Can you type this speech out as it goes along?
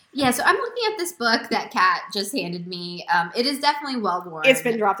Yeah, so I'm looking at this book that Kat just handed me. It is definitely well worn. It's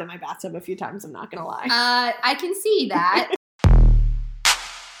been dropped in my bathtub a few times, I'm not going to lie. I can see that.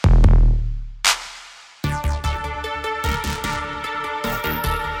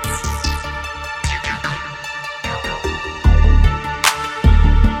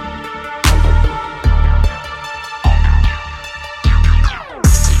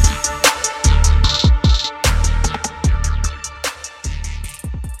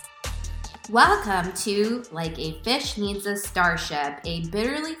 Welcome to Like a Fish Needs a Starship, a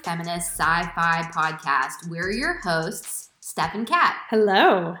bitterly feminist sci-fi podcast. We're your hosts, Steph and Kat.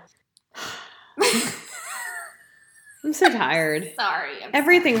 Hello. I'm so tired. Sorry.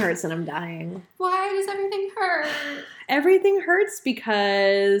 Everything hurts and I'm dying. Why does everything hurt? Everything hurts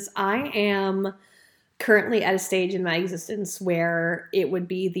because I am currently at a stage in my existence where it would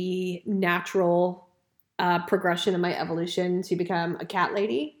be the natural progression of my evolution to become a cat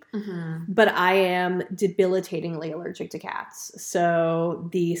lady. Mm-hmm. But I am debilitatingly allergic to cats. So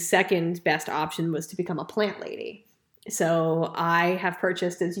the second best option was to become a plant lady. So I have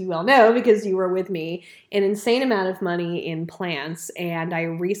purchased, as you well know, because you were with me, an insane amount of money in plants. And I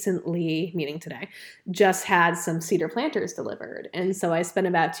recently, meaning today, just had some cedar planters delivered. And so I spent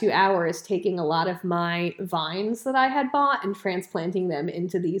about 2 hours taking a lot of my vines that I had bought and transplanting them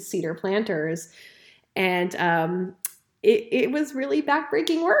into these cedar planters. And it was really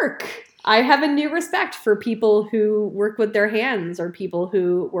backbreaking work. I have a new respect for people who work with their hands or people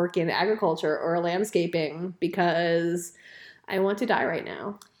who work in agriculture or landscaping because I want to die right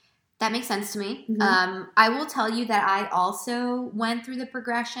now. That makes sense to me. Mm-hmm. I will tell you that I also went through the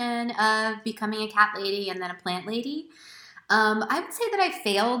progression of becoming a cat lady and then a plant lady. I would say that I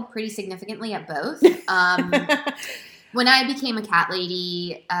failed pretty significantly at both. When I became a cat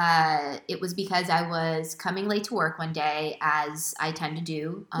lady, it was because I was coming late to work one day, as I tend to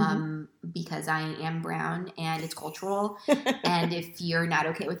do, because I am brown and it's cultural. And if you're not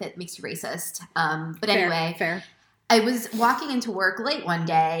okay with it, it makes you racist. But anyway, fair. I was walking into work late one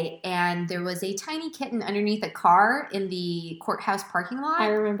day, and there was a tiny kitten underneath a car in the courthouse parking lot. I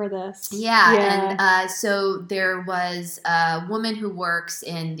remember this. Yeah. And so there was a woman who works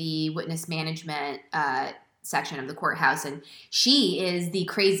in the witness management section of the courthouse, and she is the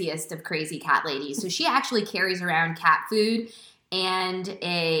craziest of crazy cat ladies. So she actually carries around cat food and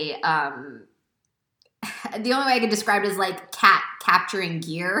the only way I could describe it is like cat capturing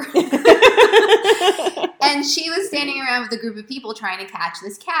gear. And she was standing around with a group of people trying to catch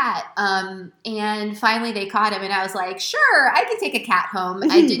this cat. And finally they caught him, and I was like, sure, I can take a cat home.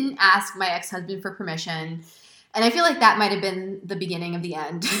 I didn't ask my ex-husband for permission. And I feel like that might have been the beginning of the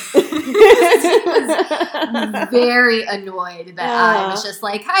end. He was very annoyed that I was just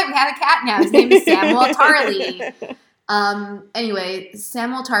like, hi, we have a cat now. His name is Samuel Tarley. Anyway,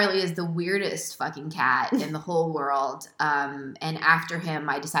 Samuel Tarley is the weirdest fucking cat in the whole world. And after him,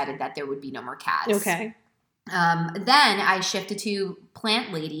 I decided that there would be no more cats. Okay. Then I shifted to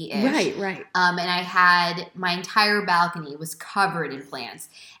plant lady-ish. Right. And I had my entire balcony was covered in plants.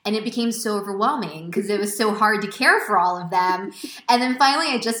 And it became so overwhelming because it was so hard to care for all of them. And then finally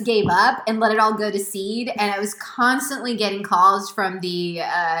I just gave up and let it all go to seed. And I was constantly getting calls from the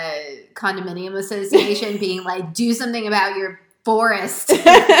condominium association being like, do something about your forest.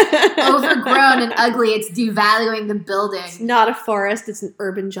 Overgrown and ugly. It's devaluing the building. It's not a forest. It's an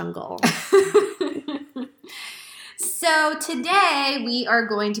urban jungle. So today we are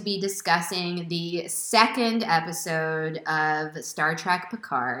going to be discussing the second episode of Star Trek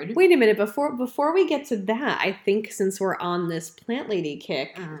Picard. Wait a minute, before we get to that, I think since we're on this plant lady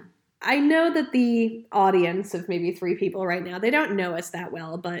kick, I know that the audience of maybe 3 people right now, they don't know us that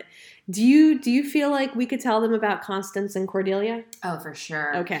well, but do you feel like we could tell them about Constance and Cordelia? Oh, for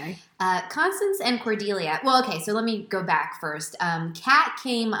sure. Okay. Constance and Cordelia. Well, okay, so let me go back first. Kat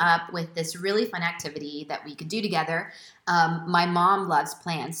came up with this really fun activity that we could do together. My mom loves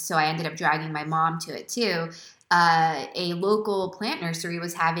plants, so I ended up dragging my mom to it too. A local plant nursery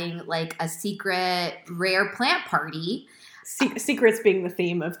was having like a secret rare plant party. Secrets being the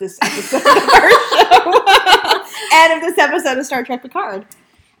theme of this episode of our show. And of this episode of Star Trek Picard.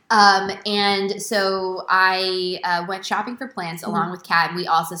 And so I went shopping for plants along with Kat, and we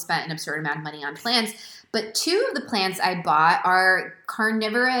also spent an absurd amount of money on plants. But 2 of the plants I bought are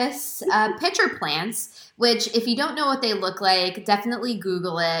carnivorous pitcher plants, which if you don't know what they look like, definitely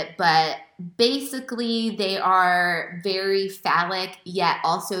Google it. But basically they are very phallic, yet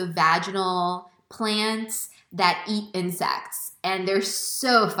also vaginal plants that eat insects, and they're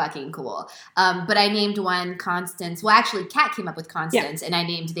so fucking cool. But I named one Constance. Well, actually, Kat came up with Constance, and I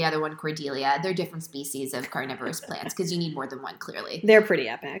named the other one Cordelia. They're different species of carnivorous plants because you need more than one, clearly. They're pretty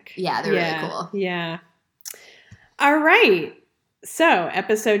epic. Yeah, they're really cool. Yeah. All right. So,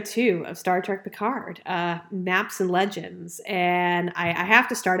 episode 2 of Star Trek Picard, Maps and Legends. And I have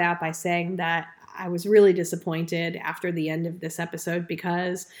to start out by saying that I was really disappointed after the end of this episode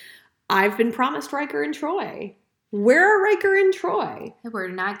because I've been promised Riker and Troy. Where are Riker and Troy? We're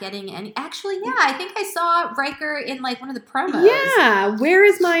not getting any. Actually, yeah, I think I saw Riker in like one of the promos. Yeah, where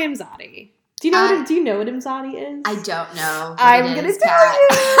is my Imzadi? Do you know what Imzadi is? I don't know. I'm gonna tell you.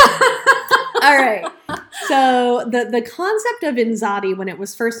 All right. So the concept of Imzadi, when it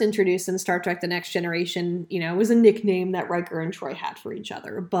was first introduced in Star Trek: The Next Generation, was a nickname that Riker and Troy had for each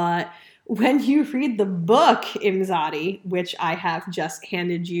other. But when you read the book Imzadi, which I have just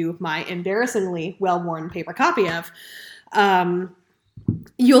handed you my embarrassingly well-worn paper copy of,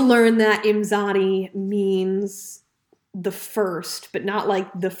 you'll learn that Imzadi means the first, but not like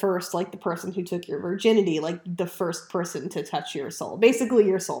the first, like the person who took your virginity, like the first person to touch your soul. Basically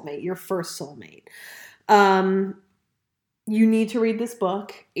your soulmate, your first soulmate. You need to read this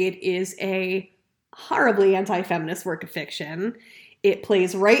book. It is a horribly anti-feminist work of fiction. It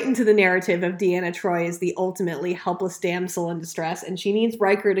plays right into the narrative of Deanna Troi as the ultimately helpless damsel in distress, and she needs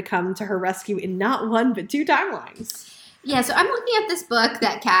Riker to come to her rescue in not one, but 2 timelines. Yeah, so I'm looking at this book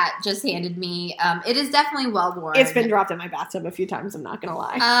that Kat just handed me. It is definitely well worn. It's been dropped in my bathtub a few times, I'm not going to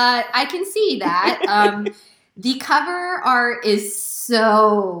lie. I can see that. The cover art is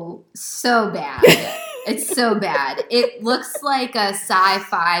so bad. It's so bad. It looks like a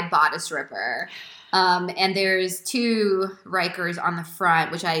sci-fi bodice ripper. And there's 2 Rikers on the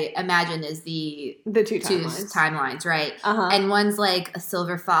front, which I imagine is the 2 timelines, right? Uh-huh. And one's like a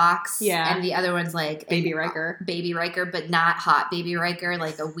silver fox, yeah, and the other one's like baby Riker, but not hot baby Riker,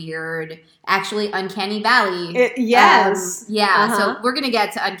 like a weird, actually Uncanny Valley. Yes, yeah. So we're gonna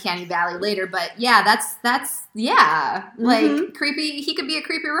get to Uncanny Valley later, but yeah, that's like creepy. He could be a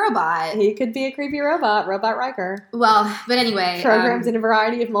creepy robot. He could be a creepy robot Riker. Well, but anyway, programmed in a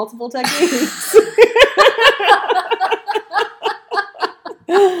variety of multiple techniques.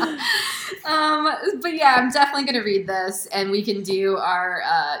 But yeah, I'm definitely going to read this, and we can do our,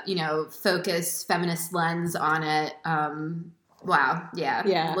 focus feminist lens on it. Wow.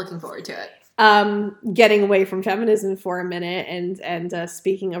 Yeah. Looking forward to it. Getting away from feminism for a minute, and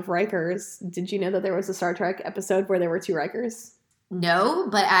speaking of Rikers, did you know that there was a Star Trek episode where there were 2 Rikers? No,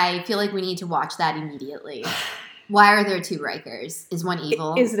 but I feel like we need to watch that immediately. Why are there 2 Rikers? Is one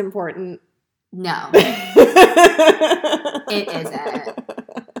evil? Is it important? No. It isn't.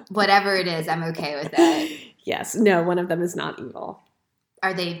 Whatever it is, I'm okay with it. Yes. No, one of them is not evil.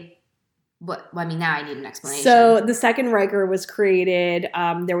 Are they... What? Well, I mean, now I need an explanation. So the second Riker was created.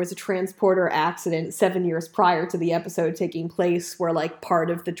 There was a transporter accident 7 years prior to the episode taking place where, like, part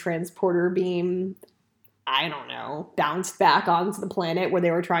of the transporter beam, I don't know, bounced back onto the planet where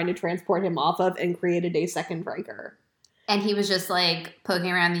they were trying to transport him off of and created a second Riker. And he was just, like,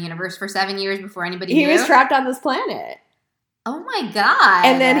 poking around the universe for 7 years before anybody knew? He was trapped on this planet. Oh my God.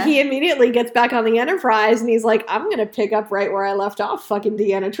 And then he immediately gets back on the Enterprise and he's like, I'm going to pick up right where I left off, fucking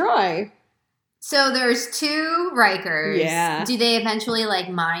Deanna Troi. So there's 2 Rikers. Yeah. Do they eventually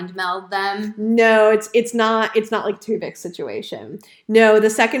like mind meld them? No, it's not like Tuvok's situation. No, the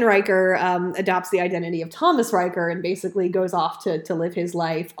second Riker adopts the identity of Thomas Riker and basically goes off to live his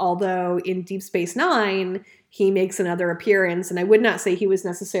life. Although in Deep Space Nine, he makes another appearance, and I would not say he was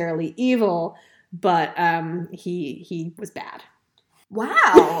necessarily evil, but he was bad.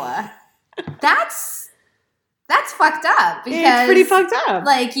 Wow. That's fucked up. Because, it's pretty fucked up.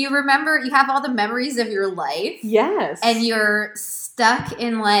 Like, you have all the memories of your life. Yes. And you're stuck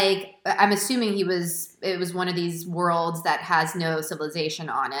in, like, I'm assuming it was one of these worlds that has no civilization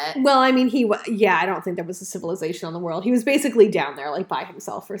on it. Well, I mean, I don't think there was a civilization on the world. He was basically down there, like, by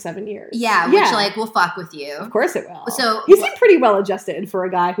himself for 7 years. Yeah, which, like, will fuck with you. Of course it will. So he seemed pretty well adjusted for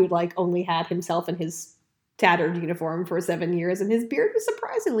a guy who'd, like, only had himself and his tattered uniform for 7 years, and his beard was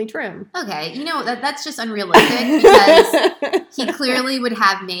surprisingly trim. Okay, that's just unrealistic because he clearly would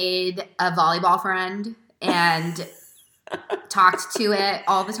have made a volleyball friend and talked to it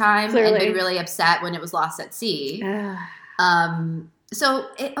all the time and been really upset when it was lost at sea.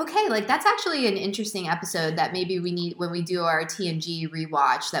 Like that's actually an interesting episode that maybe we need when we do our TNG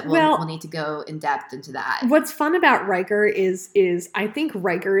rewatch that we'll need to go in depth into that. What's fun about Riker is I think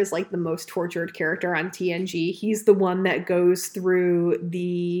Riker is like the most tortured character on TNG. He's the one that goes through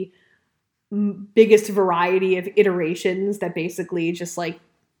the biggest variety of iterations that basically just like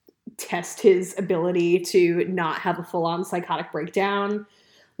test his ability to not have a full-on psychotic breakdown,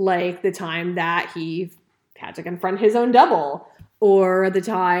 like the time that he had to confront his own double, or the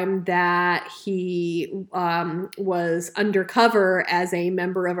time that he was undercover as a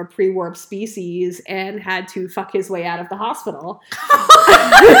member of a pre-warp species and had to fuck his way out of the hospital.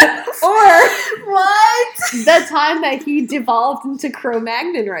 Or what? The time that he devolved into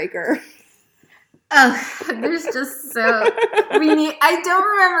Cro-Magnon Riker. Oh, there's just so I don't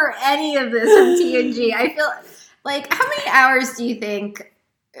remember any of this from TNG. I feel like, how many hours do you think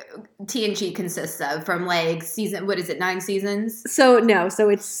TNG consists of from like season, what is it, 9 seasons? So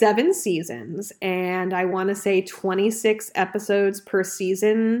it's 7 seasons, and I want to say 26 episodes per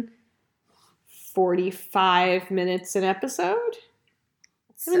season, 45 minutes an episode.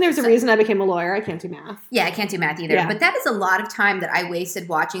 I mean, there's a reason I became a lawyer. I can't do math. Yeah, I can't do math either. Yeah. But that is a lot of time that I wasted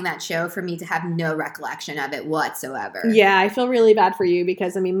watching that show for me to have no recollection of it whatsoever. Yeah, I feel really bad for you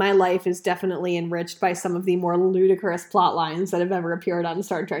because, I mean, my life is definitely enriched by some of the more ludicrous plot lines that have ever appeared on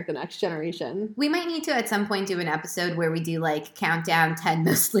Star Trek The Next Generation. We might need to at some point do an episode where we do like countdown 10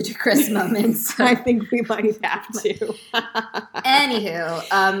 most ludicrous moments. I think we might have to. Anywho,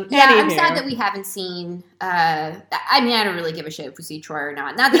 I'm sad that we haven't seen, I mean, I don't really give a shit if we see Troy or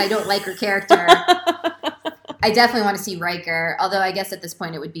not. Not that I don't like her character. I definitely want to see Riker, although I guess at this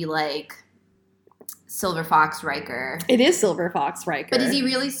point it would be like Silver Fox Riker. It is Silver Fox Riker. But is he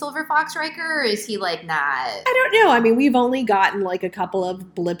really Silver Fox Riker, or is he like not? I don't know. I mean, we've only gotten like a couple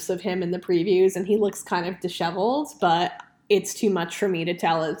of blips of him in the previews, and he looks kind of disheveled, but it's too much for me to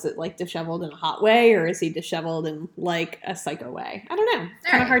tell. Is it like disheveled in a hot way, or is he disheveled in like a psycho way? I don't know. It's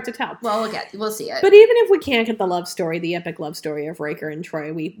kind of hard to tell. Well, we'll see it. But even if we can't get the love story, the epic love story of Riker and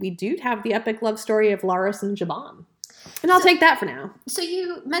Troy, we do have the epic love story of Laris and Jaban. And I'll take that for now. So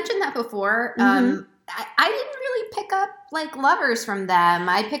you mentioned that before. Mm-hmm. I didn't really pick up like lovers from them.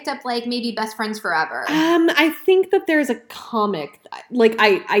 I picked up like maybe best friends forever. I think that there's a comic, like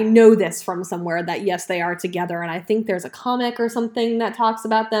I know this from somewhere, that yes, they are together, and I think there's a comic or something that talks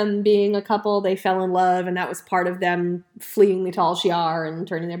about them being a couple. They fell in love, and that was part of them fleeing the Tal Shiar and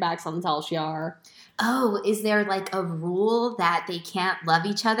turning their backs on the Tal Shiar. Oh, is there like a rule that they can't love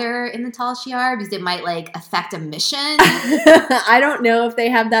each other in the Tal Shiar because it might like affect a mission? I don't know if they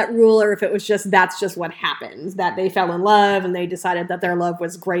have that rule or if it was just that's just what happened, that they fell in love and they decided that their love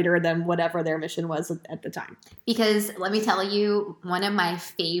was greater than whatever their mission was at the time. Because let me tell you, one of my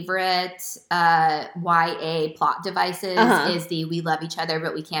favorite YA plot devices is the "we love each other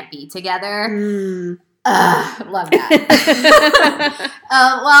but we can't be together." Love that.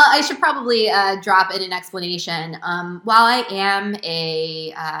 Well, I should probably drop in an explanation. While I am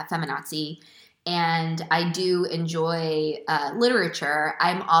a feminazi and I do enjoy literature,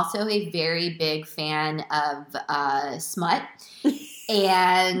 I'm also a very big fan of smut.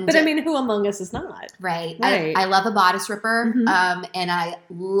 But I mean, who among us is not? Right. I love a bodice ripper, and I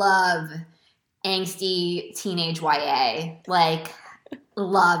love angsty teenage YA. Like,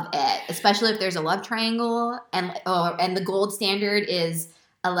 love it, especially if there's a love triangle, and the gold standard is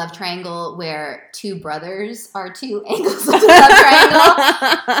a love triangle where two brothers are two angles of the love triangle.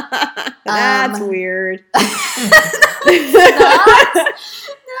 That's weird. No, it's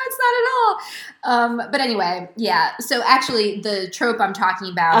not at all. But anyway, yeah. So actually, the trope I'm talking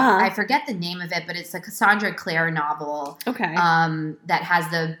about, I forget the name of it, but it's a Cassandra Clare novel. Okay. That has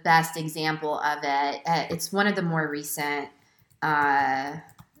the best example of it. It's one of the more recent.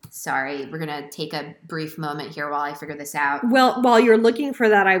 Sorry, we're going to take a brief moment here while I figure this out. Well, while you're looking for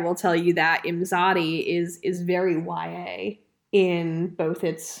that, I will tell you that Imzadi is very YA in both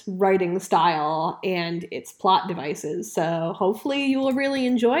its writing style and its plot devices. So hopefully you will really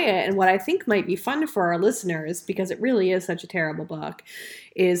enjoy it. And what I think might be fun for our listeners, because it really is such a terrible book,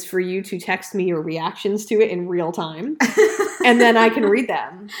 is for you to text me your reactions to it in real time. And then I can read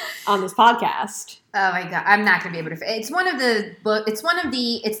them on this podcast. Oh my God. I'm not going to be able to. It's one of the book. It's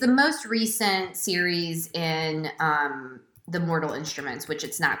the most recent series in the Mortal Instruments, which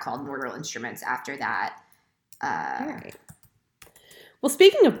it's not called Mortal Instruments after that. All right. Well,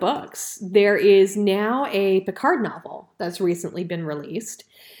 speaking of books, there is now a Picard novel that's recently been released.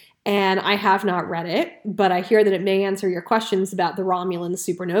 And I have not read it, but I hear that it may answer your questions about the Romulan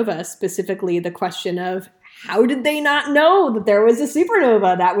supernova, specifically the question of how did they not know that there was a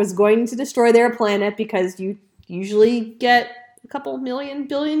supernova that was going to destroy their planet, because you usually get a couple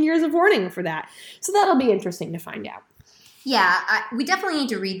billion years of warning for that. So that'll be interesting to find out. Yeah, we definitely need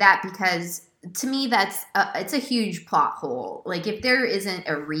to read that, because to me that's it's a huge plot hole. Like, if there isn't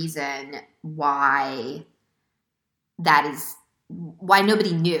a reason why that is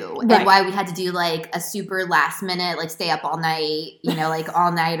nobody knew and why we had to do like a super last minute, like stay up all night, like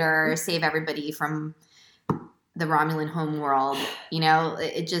all nighter, save everybody from the Romulan homeworld.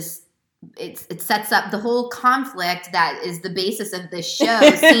 It sets up the whole conflict that is the basis of this show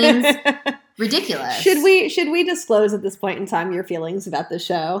seems ridiculous. Should we disclose at this point in time your feelings about the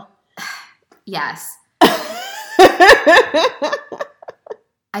show? Yes.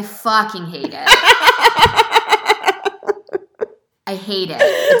 I fucking hate it. I hate it.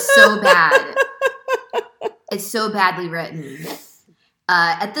 It's so bad. It's so badly written.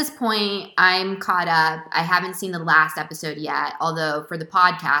 At this point, I'm caught up. I haven't seen the last episode yet, although for the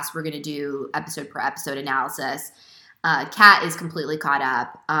podcast, we're going to do episode per episode analysis. Kat is completely caught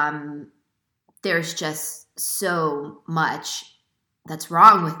up. There's just so much that's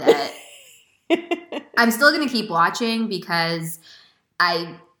wrong with it. I'm still going to keep watching because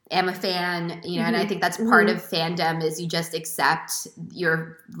I am a fan, and I think that's part of fandom is you just accept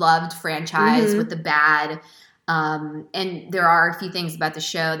your loved franchise with the bad. And there are a few things about the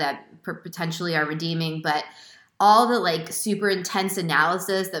show that potentially are redeeming, but all the like super intense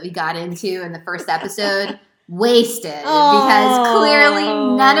analysis that we got into in the first episode, wasted because clearly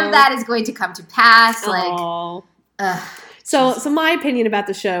none of that is going to come to pass. So my opinion about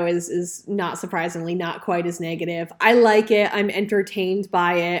the show is not surprisingly not quite as negative. I like it. I'm entertained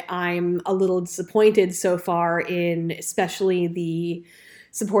by it. I'm a little disappointed so far in especially the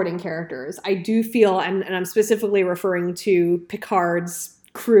supporting characters. I do feel, and I'm specifically referring to Picard's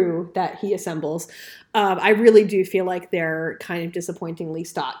crew that he assembles, I really do feel like they're kind of disappointingly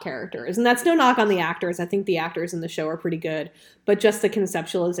stock characters. And that's no knock on the actors. I think the actors in the show are pretty good. But just the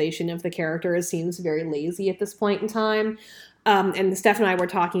conceptualization of the characters seems very lazy at this point in time. And Steph and I were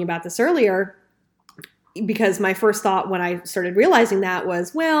talking about this earlier because my first thought when I started realizing that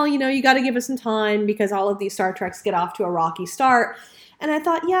was, well, you got to give us some time because all of these Star Treks get off to a rocky start. And I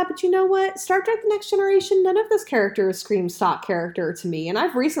thought, yeah, but you know what? Star Trek The Next Generation, none of those characters scream stock character to me. And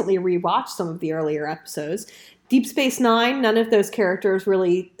I've recently rewatched some of the earlier episodes. Deep Space Nine, none of those characters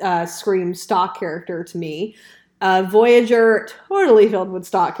really scream stock character to me. Voyager, totally filled with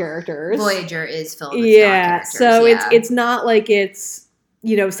stock characters. Voyager is filled with stock characters. So it's not like it's,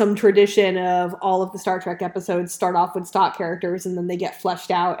 some tradition of all of the Star Trek episodes start off with stock characters and then they get fleshed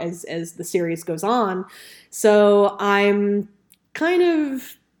out as the series goes on. So I'm kind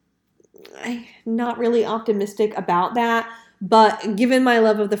of not really optimistic about that, but given my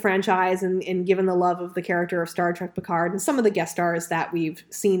love of the franchise and given the love of the character of Star Trek Picard and some of the guest stars that we've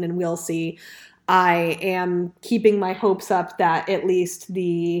seen and will see, I am keeping my hopes up that at least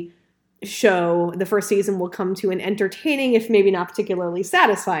the show, the first season, will come to an entertaining, if maybe not particularly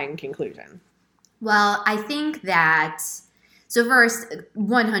satisfying conclusion. Well, I think that, so first,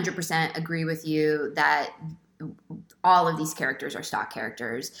 100% agree with you that all of these characters are stock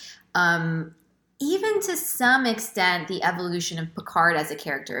characters. Even to some extent, the evolution of Picard as a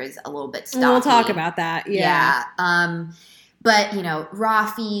character is a little bit stocky. We'll talk about that, yeah. But,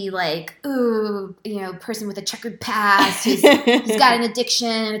 Rafi, person with a checkered past, he's got an addiction,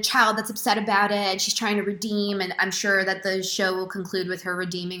 a child that's upset about it, and she's trying to redeem, and I'm sure that the show will conclude with her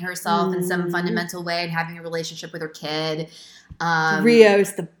redeeming herself in some fundamental way and having a relationship with her kid.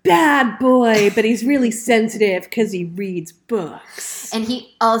 Rio's the bad boy, but he's really sensitive because he reads books. And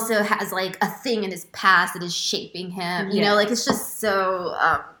he also has, a thing in his past that is shaping him. It's just so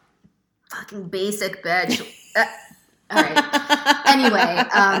fucking basic, bitch. All right. Anyway,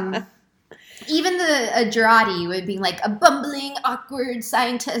 even the Jurati would be a bumbling, awkward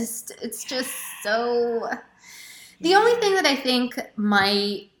scientist. It's just so... The only thing that I think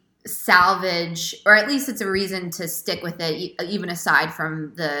might salvage, or at least it's a reason to stick with it, even aside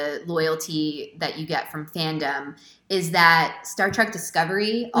from the loyalty that you get from fandom, is that Star Trek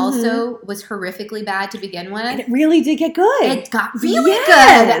Discovery also was horrifically bad to begin with. And it really did get good. It got really good.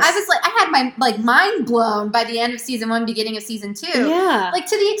 I was I had my mind blown by the end of season 1, beginning of season 2. Yeah.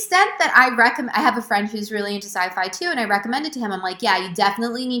 To the extent that I have a friend who's really into sci-fi too, and I recommended to him, I'm yeah, you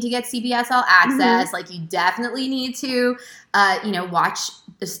definitely need to get CBS All Access. You definitely need to, watch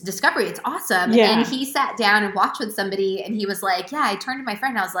Discovery. It's awesome. Yeah. And he sat down and watched with somebody, and he was yeah, I turned to my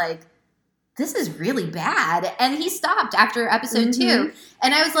friend and I was this is really bad. And he stopped after episode 2.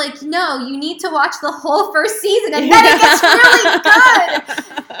 And I was no, you need to watch the whole first season and then it gets really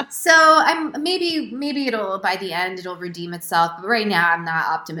good. So maybe it'll, by the end, it'll redeem itself. But right now I'm not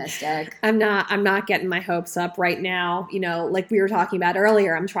optimistic. I'm not getting my hopes up right now. Like we were talking about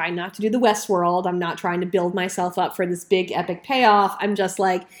earlier, I'm trying not to do the Westworld. I'm not trying to build myself up for this big epic payoff. I'm just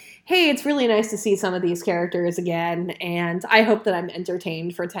hey, it's really nice to see some of these characters again, and I hope that I'm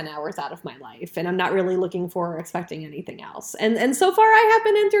entertained for 10 hours out of my life, and I'm not really looking for or expecting anything else. And so far, I have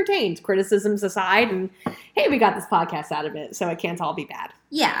been entertained, criticisms aside, and hey, we got this podcast out of it, so it can't all be bad.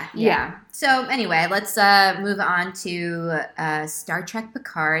 Yeah. So anyway, let's move on to Star Trek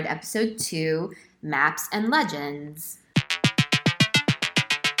Picard, Episode 2, Maps and Legends.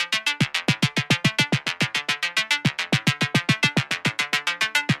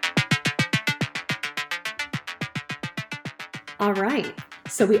 All right.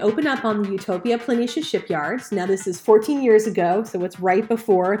 So we open up on the Utopia Planitia shipyards. Now this is 14 years ago, so it's right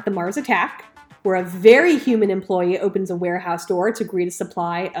before the Mars attack, where a very human employee opens a warehouse door to greet a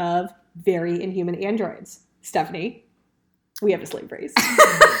supply of very inhuman androids. Stephanie, we have a slave race. A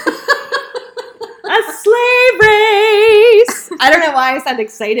slave race! I don't know why I sound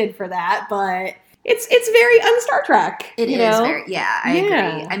excited for that, but it's very un-Star Trek. It is know? very, I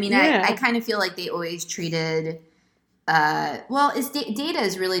agree. I mean, I kind of feel like they always treated... Data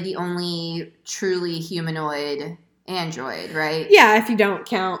is really the only truly humanoid android, right? Yeah, if you don't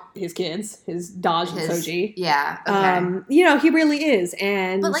count his kids, his Dodge and Soji. Yeah, okay. He really is.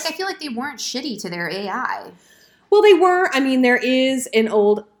 But, I feel like they weren't shitty to their AI. Well, they were. I mean, there is an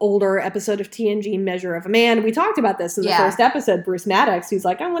older episode of TNG, Measure of a Man. We talked about this in the first episode. Bruce Maddox, who's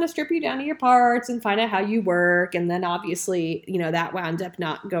like, I want to strip you down to your parts and find out how you work. And then obviously, that wound up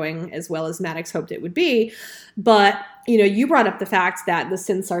not going as well as Maddox hoped it would be. But, you brought up the fact that the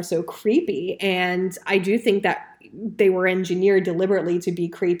synths are so creepy. And I do think that they were engineered deliberately to be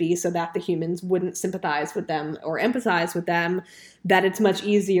creepy so that the humans wouldn't sympathize with them or empathize with them, that it's much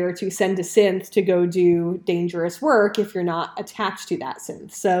easier to send a synth to go do dangerous work if you're not attached to that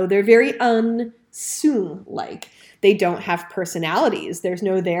synth. So they're very unsoon-like. They don't have personalities. There's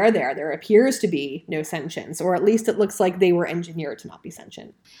no there. There appears to be no sentience, or at least it looks like they were engineered to not be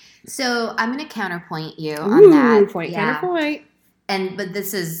sentient. So I'm going to counterpoint you on that. Counterpoint. But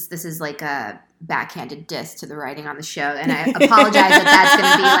this is like a backhanded diss to the writing on the show, and I apologize that that's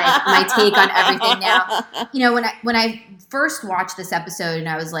going to be like my take on everything now. When I first watched this episode and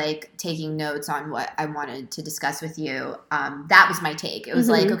I was like taking notes on what I wanted to discuss with you, that was my take. It was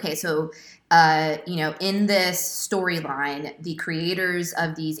like, okay, so in this storyline, the creators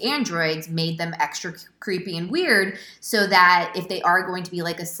of these androids made them extra creepy and weird so that if they are going to be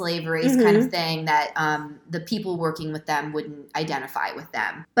like a slave race kind of thing, that the people working with them wouldn't identify with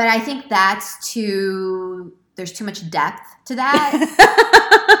them. But I think there's too much depth to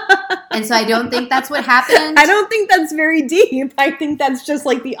that. And so I don't think that's what happened. I don't think that's very deep. I think that's just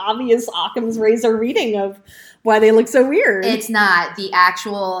like the obvious Occam's razor reading of why they look so weird. It's not. The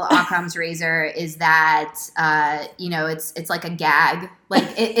actual Occam's razor is that, it's like a gag. Like,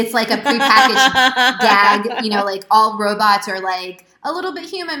 it's like a prepackaged gag. Like all robots are like a little bit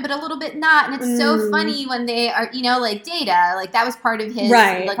human, but a little bit not. And it's so funny when they are, like Data. Like that was part of his,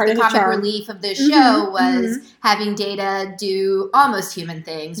 like the comic relief of the show was having Data do almost human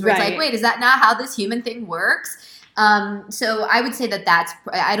things. Where it's like, wait, is that not how this human thing works? So I would say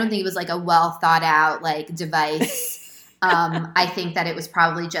I don't think it was like a well thought out like device. I think that it was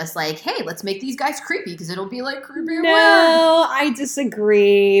probably just like, hey, let's make these guys creepy because it'll be like creepy and weird. No, I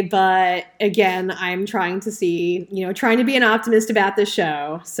disagree. But again, I'm trying to be an optimist about this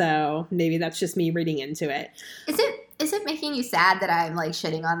show. So maybe that's just me reading into it. Is it making you sad that I'm like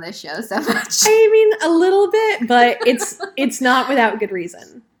shitting on this show so much? I mean, a little bit, but it's not without good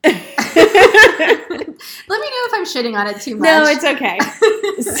reason. Let me know if I'm shitting on it too much. No, it's okay.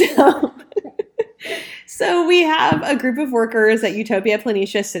 So we have a group of workers at Utopia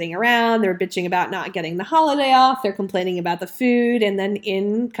Planitia sitting around. They're bitching about not getting the holiday off. They're complaining about the food. And then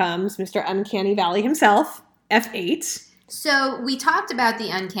in comes Mr. Uncanny Valley himself, F8. So we talked about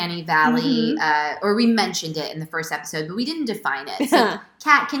the Uncanny Valley, or we mentioned it in the first episode, but we didn't define it. So,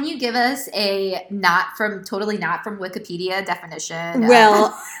 Kat, can you give us a totally not from Wikipedia definition?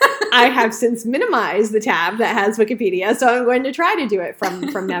 Well, I have since minimized the tab that has Wikipedia, so I'm going to try to do it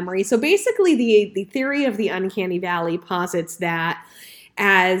from memory. So basically, the theory of the Uncanny Valley posits that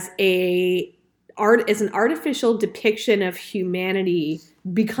as an artificial depiction of humanity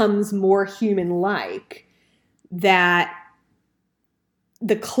becomes more human-like, that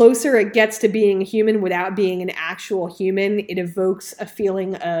the closer it gets to being human without being an actual human, it evokes a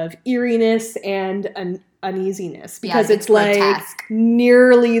feeling of eeriness and an uneasiness because it's like grotesque.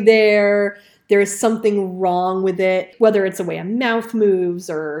 Nearly there. There's something wrong with it, whether it's the way a mouth moves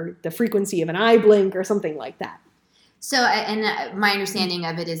or the frequency of an eye blink or something like that. So, and my understanding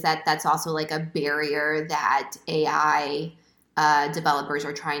of it is that that's also like a barrier that AI developers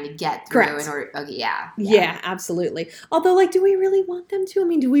are trying to get through. Correct. In order, okay, yeah. Yeah, absolutely. Although, like, do we really want them to? I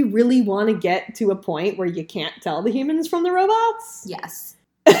mean, do we really want to get to a point where you can't tell the humans from the robots? Yes.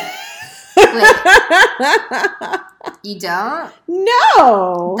 Wait, you don't?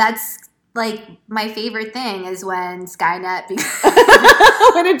 No! That's, like, my favorite thing is when Skynet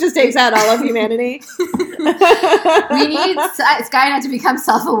when it just takes out all of humanity. We need Skynet to become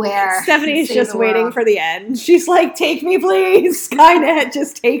self-aware. Stephanie's just waiting for the end. She's like, take me, please. Skynet,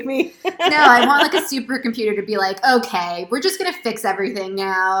 just take me. No, I want like a supercomputer to be like, okay, we're just going to fix everything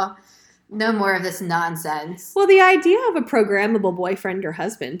now. No more of this nonsense. Well, the idea of a programmable boyfriend or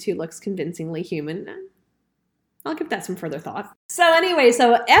husband who looks convincingly human, I'll give that some further thought. So anyway,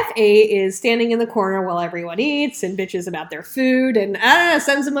 F8 is standing in the corner while everyone eats and bitches about their food and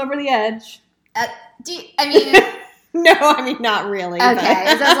sends them over the edge. No, I mean, not really.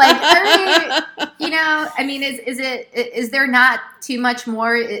 Okay. So it's like, is there not too much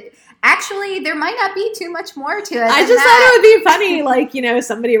more? Actually, there might not be too much more to it. I just thought it would be funny, like,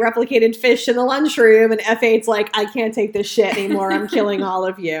 somebody replicated fish in the lunchroom and F8's like, I can't take this shit anymore. I'm killing all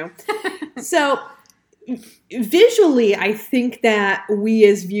of you. So visually, I think that we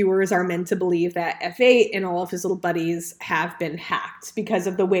as viewers are meant to believe that F8 and all of his little buddies have been hacked because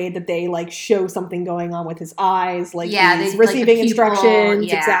of the way that they like show something going on with his eyes, like he's receiving instructions.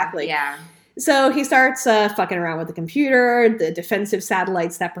 Yeah, exactly. Yeah. So he starts fucking around with the computer. The defensive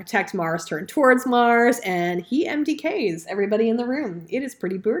satellites that protect Mars turn towards Mars, and he MDKs everybody in the room. It is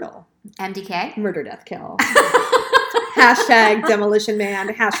pretty brutal. MDK? Murder, death, kill. Hashtag Demolition Man.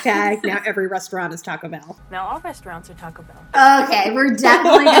 Hashtag now every restaurant is Taco Bell. Now all restaurants are Taco Bell. Okay, we're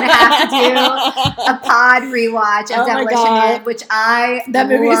definitely going to have to do a pod rewatch of Demolition Man, which That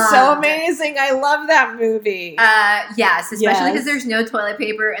movie is so amazing. I love that movie. Yes, especially because there's no toilet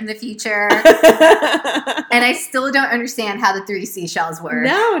paper in the future. And I still don't understand how the 3 seashells work.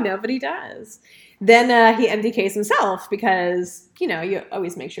 No, nobody does. Then he MDKs himself because, you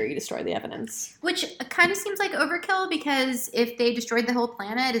always make sure you destroy the evidence. Which kind of seems like overkill because if they destroyed the whole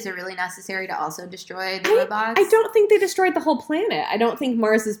planet, is it really necessary to also destroy the robots? I don't think they destroyed the whole planet. I don't think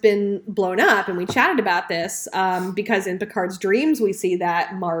Mars has been blown up. And we chatted about this because in Picard's dreams, we see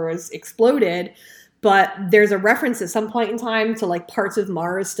that Mars exploded. But there's a reference at some point in time to like parts of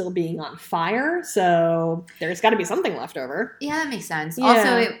Mars still being on fire. So there's got to be something left over. Yeah, that makes sense. Yeah.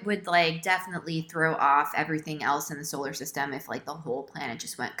 Also, it would like definitely throw off everything else in the solar system if like the whole planet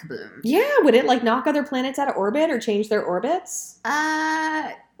just went kaboom. Yeah, would it like knock other planets out of orbit or change their orbits?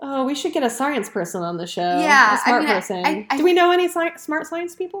 Oh, we should get a science person on the show. Yeah, a smart person. Do we know any smart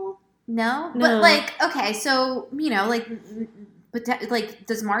science people? No, but like, okay, so But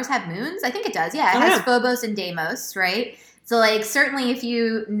does Mars have moons? I think it does. Yeah, it has Phobos and Deimos, right? So, like, certainly if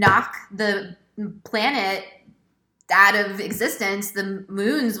you knock the planet out of existence, the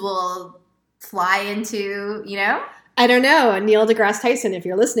moons will fly into, I don't know. Neil deGrasse Tyson, if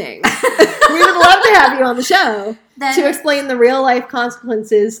you're listening. We would love to have you on the show to explain the real-life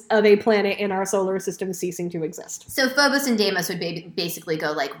consequences of a planet in our solar system ceasing to exist. So Phobos and Deimos would basically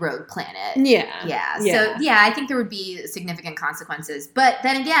go like rogue planet. Yeah. So, I think there would be significant consequences. But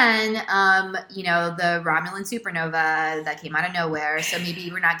then again, the Romulan supernova that came out of nowhere, so maybe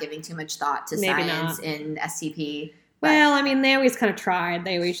we're not giving too much thought to science in SCP. Well, I mean, they always kind of tried.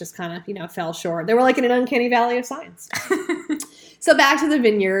 They always just kind of, fell short. They were like in an uncanny valley of science. So back to the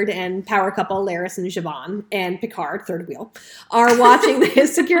vineyard, and power couple Laris and Siobhan and Picard, third wheel, are watching the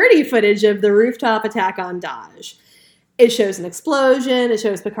security footage of the rooftop attack on Dahj. It shows an explosion, it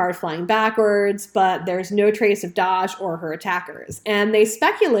shows Picard flying backwards, but there's no trace of Dahj or her attackers. And they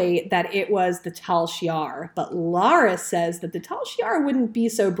speculate that it was the Tal Shiar, but Laris says that the Tal Shiar wouldn't be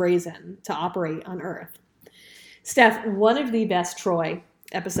so brazen to operate on Earth. Steph, one of the best Troy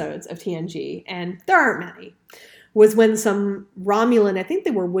episodes of TNG, and there aren't many, was when some Romulan, I think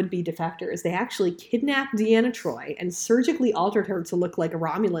they were would-be defectors, they actually kidnapped Deanna Troi and surgically altered her to look like a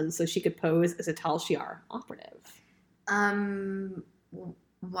Romulan so she could pose as a Tal Shiar operative.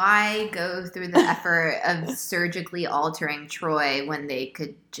 Why go through the effort of surgically altering Troi when they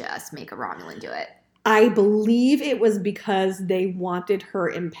could just make a Romulan do it? I believe it was because they wanted her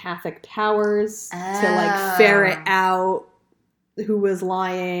empathic powers to like ferret out who was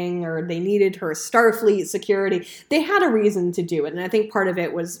lying, or they needed her Starfleet security. They had a reason to do it, and I think part of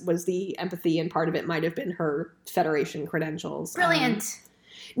it was the empathy, and part of it might have been her Federation credentials. Brilliant.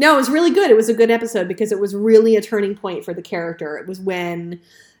 No, it was really good. It was a good episode because it was really a turning point for the character. It was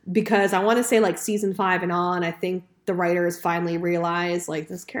because I want to say like season 5 and on, I think the writers finally realized like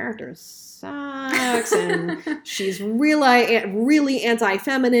this character sucks. sex, and she's really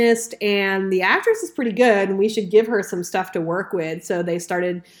anti-feminist, and the actress is pretty good, and we should give her some stuff to work with. So they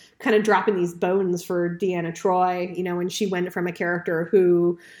started kind of dropping these bones for Deanna Troi, and she went from a character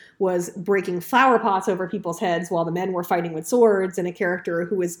who was breaking flower pots over people's heads while the men were fighting with swords, and a character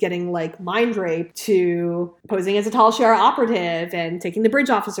who was getting mind raped, to posing as a Tal Shiar operative and taking the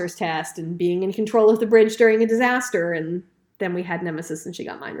bridge officer's test and being in control of the bridge during a disaster. And then we had Nemesis and she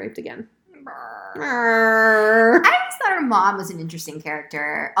got mind raped again. I always thought her mom was an interesting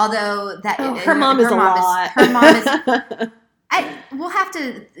character, although her mom is a lot. Her mom is. We'll have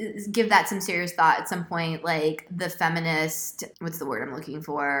to give that some serious thought at some point, like the feminist, what's the word I'm looking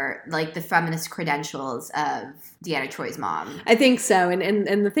for? Like the feminist credentials of Deanna Troi's mom. I think so.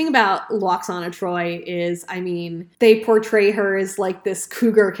 And the thing about Lwaxana Troi is, they portray her as like this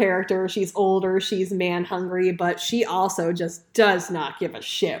cougar character. She's older, she's man hungry, but she also just does not give a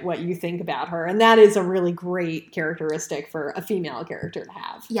shit what you think about her. And that is a really great characteristic for a female character to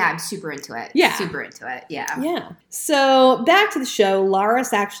have. Yeah, I'm super into it. Yeah. Super into it. Yeah. Yeah. So back to the show,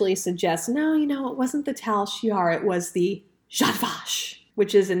 Laris actually suggests, no, it wasn't the Tal Shiar, it was the Zhat Vash,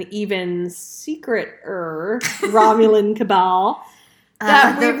 which is an even secreter Romulan cabal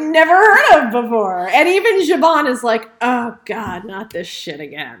that we've never heard of before. And even Zhaban is like, oh God, not this shit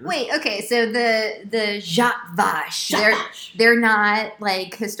again. Wait, okay, so the Zhat Vash, they're not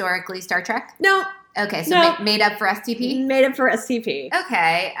like historically Star Trek? No. Okay, so made up for STP? Made up for STP.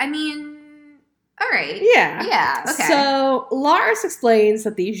 Okay, all right. Yeah. Yeah, okay. So Laris explains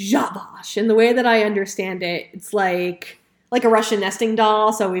that the Zhat Vash, in the way that I understand it, it's like a Russian nesting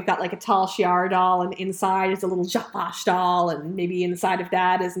doll. So we've got like a Tal Shiar doll, and inside is a little Zhat Vash doll, and maybe inside of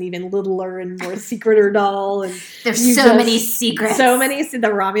that is an even littler and more secreter doll. And there's so many secrets. The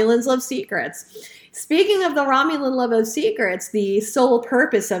Romulans love secrets. Speaking of the Romulan love of secrets, the sole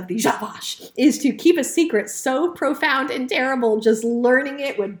purpose of the Zhat Vash is to keep a secret so profound and terrible, just learning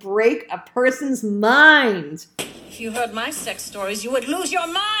it would break a person's mind. If you heard my sex stories, you would lose your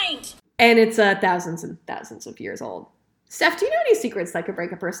mind. And it's thousands and thousands of years old. Steph, do you know any secrets that could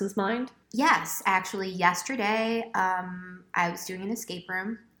break a person's mind? Yes, actually, yesterday I was doing an escape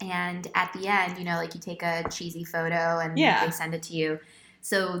room, and at the end, like you take a cheesy photo and they send it to you.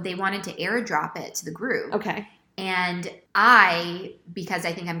 So they wanted to airdrop it to the group. Okay. And because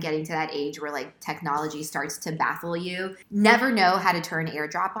I think I'm getting to that age where like technology starts to baffle you, never know how to turn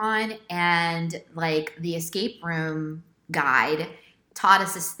airdrop on. And like the escape room guide taught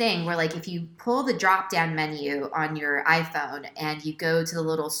us this thing where like if you pull the drop down menu on your iPhone and you go to the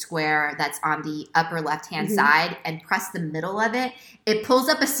little square that's on the upper left hand side and press the middle of it, it pulls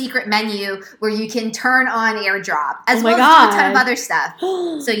up a secret menu where you can turn on airdrop as well as do a ton of other stuff.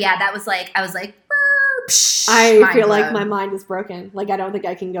 So yeah, that was like, I was like, I feel like my mind is broken. Like I don't think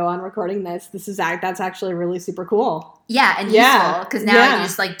I can go on recording this. That's actually really super cool. Yeah, and useful because now I can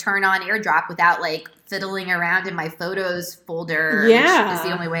just like turn on airdrop without like fiddling around in my photos folder, which is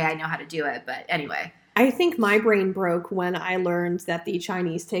the only way I know how to do it. But anyway. I think my brain broke when I learned that the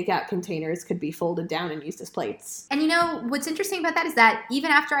Chinese takeout containers could be folded down and used as plates. And what's interesting about that is that even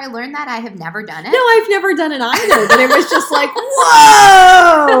after I learned that, I have never done it. No, I've never done it either. But it was just like,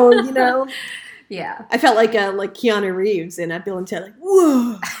 whoa, Yeah. I felt like Keanu Reeves in Bill and Ted, like,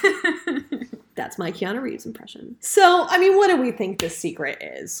 whoa. That's my Keanu Reeves impression. So, what do we think this secret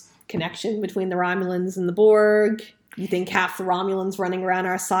is? Connection between the Romulans and the Borg? You think half the Romulans running around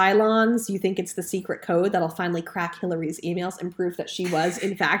are Cylons? You think it's the secret code that'll finally crack Hillary's emails and prove that she was,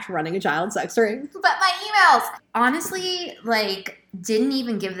 in fact, running a child sex ring? But my emails! Honestly, didn't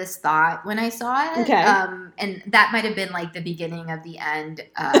even give this thought when I saw it. Okay. And that might have been, the beginning of the end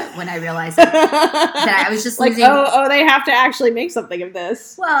when I realized that I was just losing... they have to actually make something of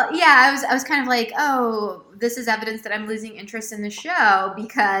this. Well, yeah, I was kind of like, this is evidence that I'm losing interest in the show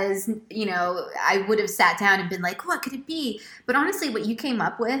because, I would have sat down and been like, what could it be? But honestly, what you came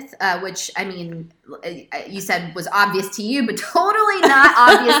up with, which, you said was obvious to you, but totally not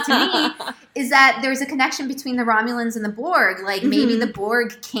obvious to me, is that there's a connection between the Romulans and the Borg. Maybe the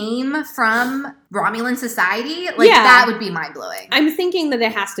Borg came from Romulan society. That would be mind-blowing. I'm thinking that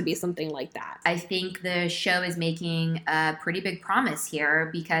it has to be something like that. I think the show is making a pretty big promise here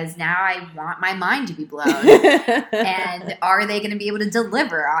because now I want my mind to be blown. And are they going to be able to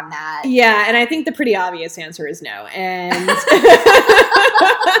deliver on that? Yeah, and I think the pretty obvious answer is no. And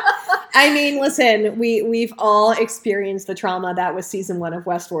listen, we've all experienced the trauma that was season 1 of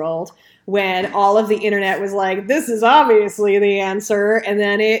Westworld when all of the internet was like, this is obviously the answer, and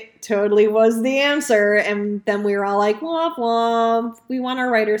then it totally was the answer, and then we were all like, womp womp, we want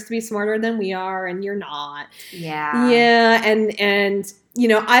our writers to be smarter than we are, and you're not. Yeah. Yeah, and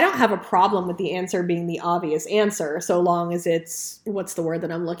I don't have a problem with the answer being the obvious answer, so long as it's, what's the word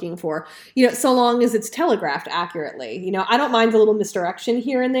that I'm looking for? So long as it's telegraphed accurately. I don't mind a little misdirection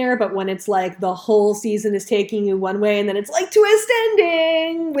here and there, but when it's like the whole season is taking you one way and then it's like twist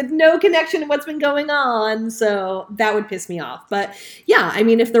ending with no connection to what's been going on, so that would piss me off. But yeah, I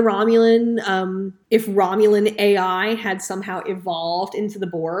mean, if Romulan AI had somehow evolved into the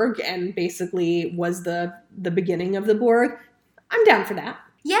Borg and basically was the beginning of the Borg, I'm down for that.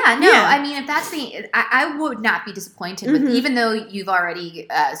 Yeah, no, yeah. I mean, if that's I would not be disappointed with, even though you've already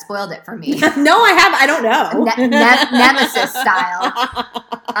spoiled it for me. No, I have. I don't know. Nemesis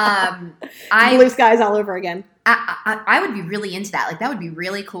style. Blue skies all over again. I would be really into that. Like, that would be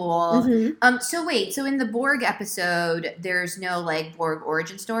really cool. Mm-hmm. So in the Borg episode, there's no, like, Borg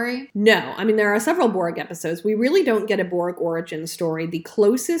origin story? No. I mean, there are several Borg episodes. We really don't get a Borg origin story. The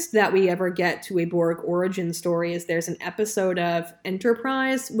closest that we ever get to a Borg origin story is there's an episode of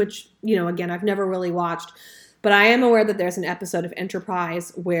Enterprise, which, again, I've never really watched. But I am aware that there's an episode of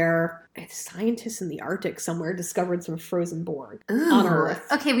Enterprise where scientists in the Arctic somewhere discovered some frozen Borg on Earth.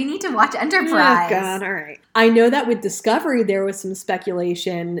 Okay, we need to watch Enterprise. Oh, God, all right. I know that with Discovery, there was some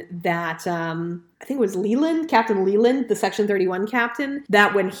speculation that, I think it was Leland, Captain Leland, the Section 31 captain,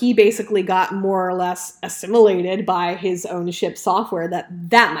 that when he basically got more or less assimilated by his own ship's software, that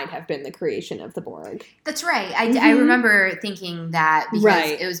might have been the creation of the Borg. That's right. I remember thinking that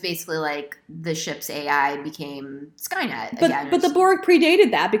because it was basically like the ship's AI became Skynet again. But the Borg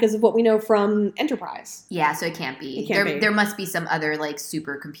predated that because of what we know from Enterprise. Yeah, so it can't be. There must be some other like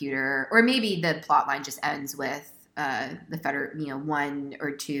supercomputer, or maybe the plot line just ends with one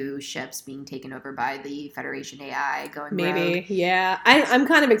or two ships being taken over by the Federation AI going maybe rogue. Yeah, I'm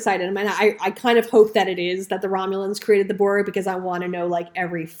kind of excited. I mean, I kind of hope that it is that the Romulans created the Borg because I want to know like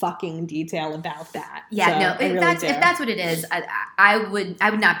every fucking detail about that. Yeah, so if that's what it is, I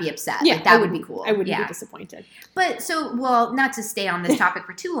would not be upset. Yeah, like, that would be cool. I wouldn't be disappointed. But not to stay on this topic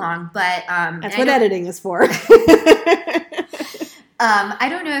for too long, but that's what editing is for. I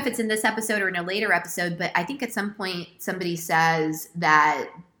don't know if it's in this episode or in a later episode, but I think at some point somebody says that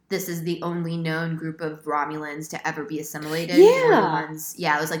this is the only known group of Romulans to ever be assimilated. Yeah.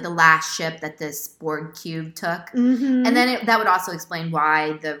 It was like the last ship that this Borg cube took. Mm-hmm. And then that would also explain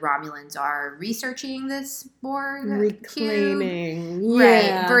why the Romulans are researching this Borg reclaiming cube.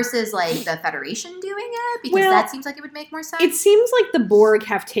 Yeah. Right. Versus like the Federation doing it, because that seems like it would make more sense. It seems like the Borg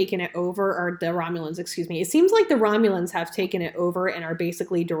have taken it over, or the Romulans, excuse me. It seems like the Romulans have taken it over and are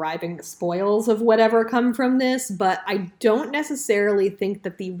basically deriving the spoils of whatever come from this, but I don't necessarily think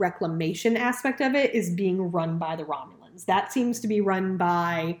that the reclamation aspect of it is being run by the Romulans. That seems to be run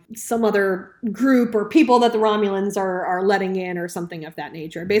by some other group or people that the Romulans are letting in or something of that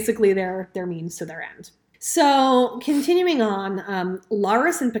nature. Basically, their means to their end. So, continuing on,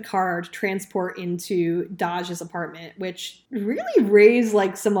 Laris and Picard transport into Dahj's apartment, which really raised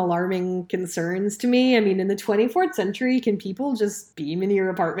like some alarming concerns to me. I mean, in the 24th century, can people just beam into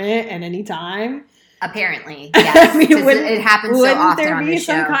your apartment at any time? Apparently, yes. I mean, it happens so often there on be this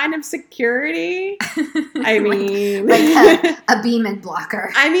show. some kind of security? I mean, like a beam and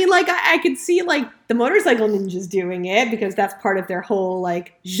blocker. I mean, like I could see like the motorcycle ninjas doing it because that's part of their whole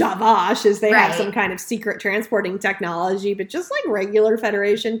like Javash is they have some kind of secret transporting technology, but just like regular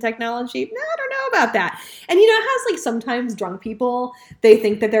Federation technology, no, I don't know about that. And how like sometimes drunk people, they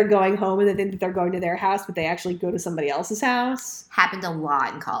think that they're going home and they think that they're going to their house, but they actually go to somebody else's house. Happened a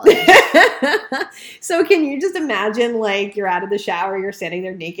lot in college. So can you just imagine like you're out of the shower, you're standing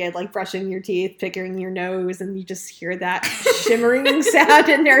there naked, like brushing your teeth, picking your nose, and you just hear that shimmering sound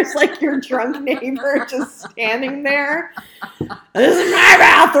and there's like your drunk neighbor just standing there. This is my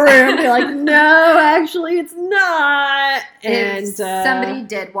bathroom. You're like, no, actually it's not. And if somebody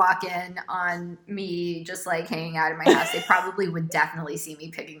did walk in on me just like hanging out in my house, they probably would definitely see me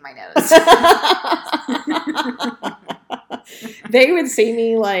picking my nose. They would see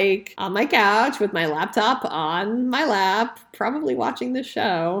me like on my couch with my laptop on my lap, probably watching the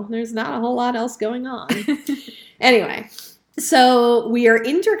show. There's not a whole lot else going on. Anyway, so we are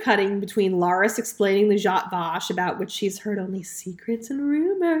intercutting between Laris explaining the Zhat Vash, about which she's heard only secrets and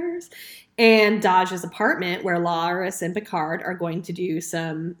rumors, and Dahj's apartment, where Laris and Picard are going to do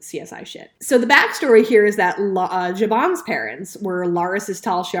some CSI shit. So the backstory here is that Zhaban's parents were Laris's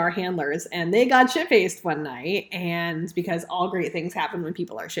Tal Shiar handlers, and they got shit-faced one night, and because all great things happen when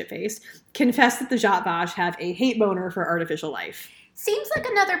people are shit-faced, confessed that the Zhat Vash have a hate boner for artificial life. Seems like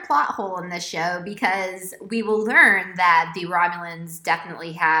another plot hole in this show because we will learn that the Romulans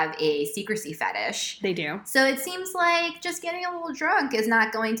definitely have a secrecy fetish. They do. So it seems like just getting a little drunk is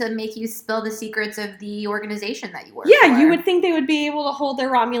not going to make you spill the secrets of the organization that you work for. Yeah, you would think they would be able to hold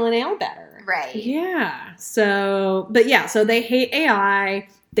their Romulan ale better. Right. Yeah. So they hate AI.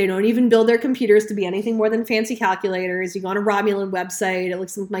 They don't even build their computers to be anything more than fancy calculators. You go on a Romulan website. It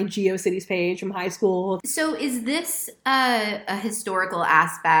looks like my GeoCities page from high school. So is this a historical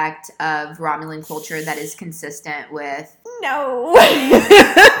aspect of Romulan culture that is consistent with... No.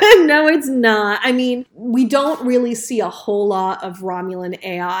 No, it's not. I mean, we don't really see a whole lot of Romulan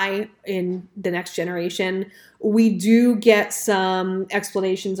AI in The Next Generation. We do get some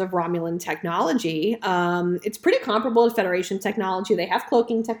explanations of Romulan technology. It's pretty comparable to Federation technology. They have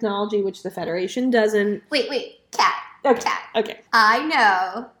cloaking technology, which the Federation doesn't. Wait, Kat. Okay. Kat. Okay. I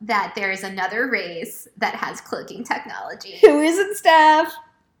know that there is another race that has cloaking technology. Who is it, Steph?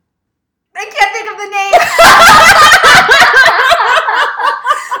 I can't think of the name.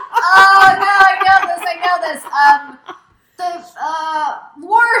 Oh, no, I know this. The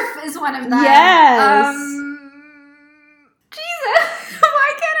Worf is one of them. Yes. Jesus.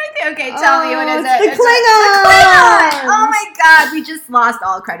 Why can't I think? Okay, tell me, what is it? The Klingons. The Klingons. Oh my God, we just lost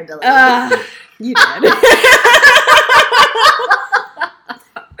all credibility. You did.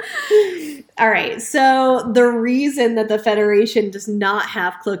 All right, so the reason that the Federation does not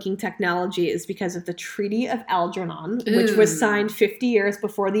have cloaking technology is because of the Treaty of Algernon, which was signed 50 years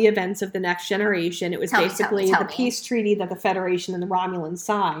before the events of The Next Generation. It was basically the peace treaty that the Federation and the Romulans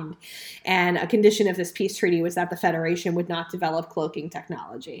signed, and a condition of this peace treaty was that the Federation would not develop cloaking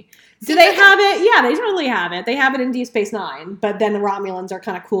technology. Do they have it? Yeah, they totally have it. They have it in Deep Space Nine, but then the Romulans are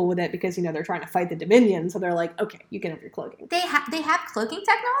kind of cool with it because, they're trying to fight the Dominion, so they're like, okay, you can have your cloaking. They have cloaking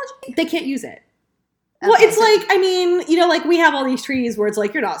technology? They can't use it. Okay, well, it's like, we have all these treaties where it's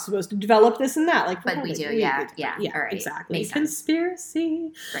like, you're not supposed to develop this and that. But we do, yeah, all right. Exactly. Makes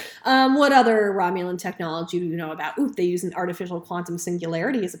Conspiracy. Sense. Right. What other Romulan technology do you know about? They use an artificial quantum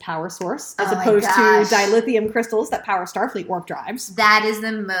singularity as a power source, as opposed to dilithium crystals that power Starfleet warp drives. That is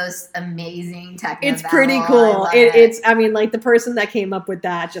the most amazing technology. It's pretty cool. It's the person that came up with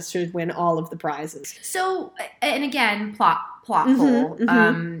that just should win all of the prizes. So, and again, plot hole.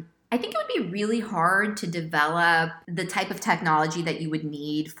 I think it would be really hard to develop the type of technology that you would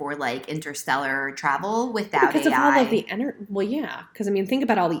need for interstellar travel without because AI. Of all of the energy. Well, yeah, because think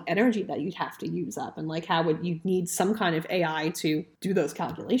about all the energy that you'd have to use up, and how would you need some kind of AI to do those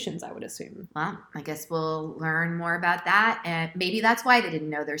calculations? I would assume. Well, I guess we'll learn more about that, and maybe that's why they didn't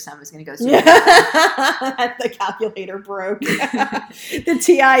know their son was going to go. The calculator broke. The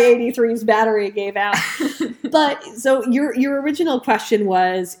TI-83's battery gave out. But so your original question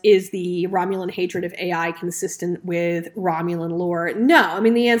is the Romulan hatred of AI consistent with Romulan lore? No.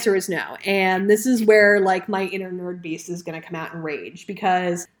 The answer is no. And this is where, my inner nerd beast is going to come out and rage,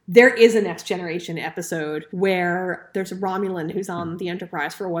 because there is a Next Generation episode where there's a Romulan who's on the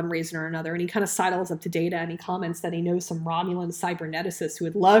Enterprise for one reason or another, and he kind of sidles up to Data, and he comments that he knows some Romulan cyberneticists who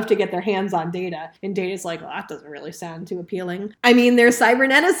would love to get their hands on Data. And Data's like, well, that doesn't really sound too appealing. They're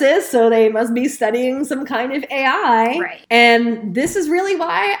cyberneticists, so they must be studying some kind of AI. Right. And this is really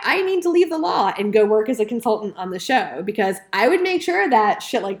why I need to leave the law and go work as a consultant on the show, because I would make sure that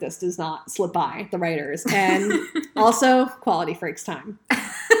shit like this does not slip by the writers. And also, Quality Freaks time.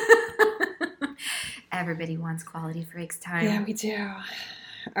 Everybody wants Quality Freaks time. Yeah, we do.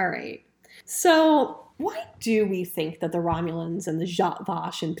 All right. So, why do we think that the Romulans and the Zhat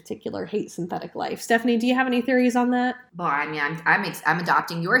Vash in particular hate synthetic life? Stephanie, do you have any theories on that? Well, I'm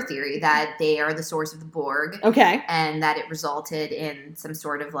adopting your theory that they are the source of the Borg. Okay. And that it resulted in some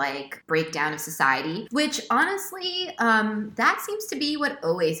sort of breakdown of society, which honestly, that seems to be what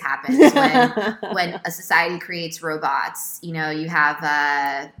always happens when a society creates robots. You have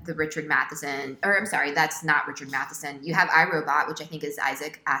the Richard Matheson, or I'm sorry, that's not Richard Matheson. You have iRobot, which I think is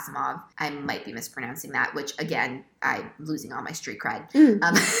Isaac Asimov. I might be mispronouncing that, which again, I'm losing all my street cred.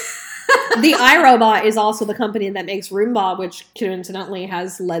 The iRobot is also the company that makes Roomba, which coincidentally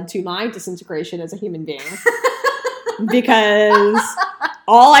has led to my disintegration as a human being. Because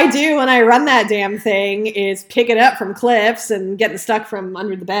all I do when I run that damn thing is pick it up from cliffs and getting stuck from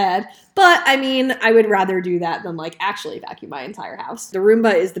under the bed. But, I would rather do that than, actually vacuum my entire house. The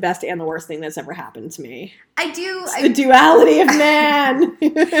Roomba is the best and the worst thing that's ever happened to me. The duality of man.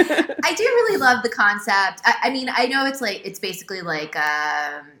 I do really love the concept. I know it's basically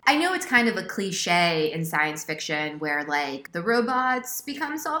I know it's kind of a cliche in science fiction where, the robots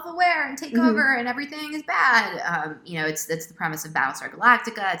become self-aware and take over and everything is bad. It's the premise of Battlestar Galactica.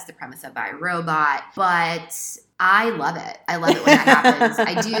 Galactica. It's the premise of iRobot. But I love it. I love it when that happens.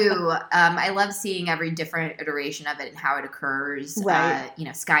 I do. I love seeing every different iteration of it and how it occurs. Right.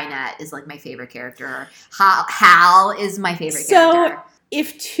 Skynet is like my favorite character. Hal is my favorite character.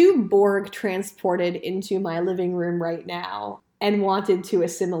 If two Borg transported into my living room right now and wanted to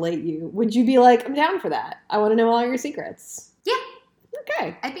assimilate you, would you be like, I'm down for that. I want to know all your secrets. Yeah.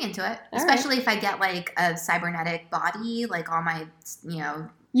 Okay. I'd be into it. All Especially if I get like a cybernetic body, like all my,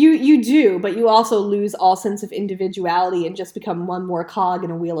 You do, but you also lose all sense of individuality and just become one more cog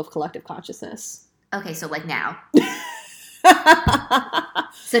in a wheel of collective consciousness. Okay, so like now.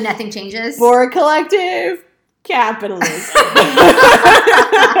 So nothing changes? Borg collective capitalism.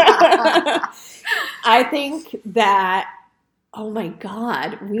 I think that, oh my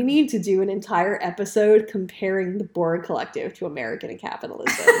God, we need to do an entire episode comparing the Borg collective to American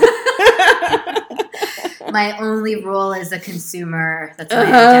capitalism. My only role as a consumer. That's my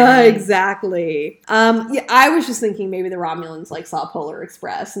identity. Exactly. Yeah, I was just thinking maybe the Romulans saw Polar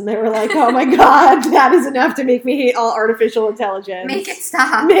Express and they were like, oh my God, that is enough to make me hate all artificial intelligence. Make it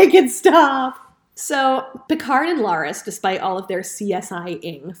stop. Make it stop. So Picard and Laris, despite all of their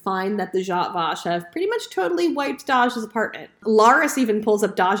CSI-ing, find that the Zhat Vash have pretty much totally wiped Daj's apartment. Laris even pulls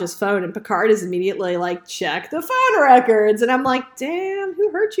up Daj's phone, and Picard is immediately like, check the phone records. And I'm like, damn, who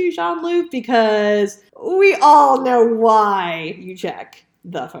hurt you, Jean-Luc? Because we all know why you check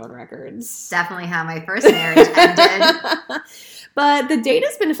the phone records. Definitely how my first marriage ended. But the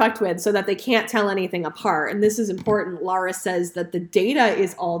data's been fucked with so that they can't tell anything apart. And this is important. Laris says that the data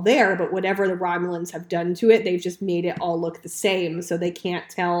is all there, but whatever the Romulans have done to it, they've just made it all look the same, so they can't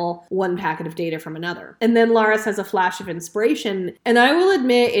tell one packet of data from another. And then Laris has a flash of inspiration. And I will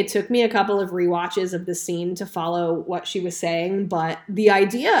admit, it took me a couple of rewatches of the scene to follow what she was saying, but the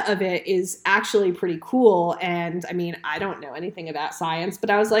idea of it is actually pretty cool. And I mean, I don't know anything about science, but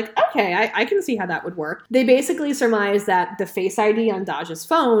I was like, okay, I can see how that would work. They basically surmise that the Face ID on Daj's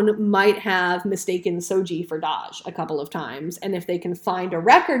phone might have mistaken Soji for Daj a couple of times. And if they can find a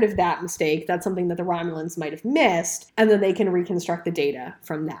record of that mistake, that's something that the Romulans might have missed. And then they can reconstruct the data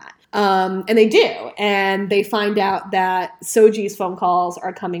from that. And they do. And they find out that Soji's phone calls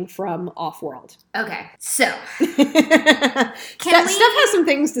are coming off off-world. Okay, so Steph has some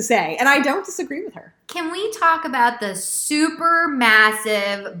things to say, and I don't disagree with her. Can we talk about the super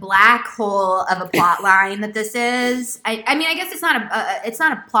massive black hole of a plot line that this is? I mean, I guess it's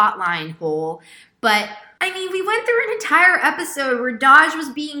not a plot line hole, but I mean, we went through an entire episode where Daj was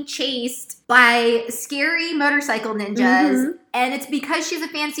being chased by scary motorcycle ninjas, and it's because she's a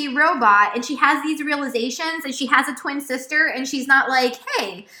fancy robot, and she has these realizations, and she has a twin sister, and she's not like,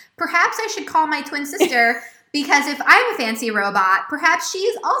 hey, perhaps I should call my twin sister, because if I'm a fancy robot, perhaps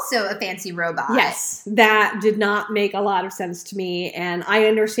she's also a fancy robot. Yes, that did not make a lot of sense to me, and I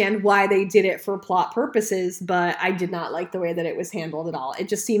understand why they did it for plot purposes, but I did not like the way that it was handled at all. It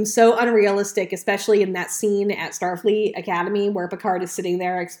just seems so unrealistic, especially in that scene at Starfleet Academy where Picard is sitting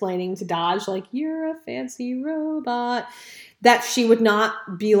there explaining to Daj, like, you're a fancy robot, that she would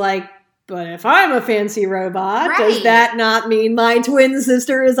not be like, but if I'm a fancy robot, does that not mean my twin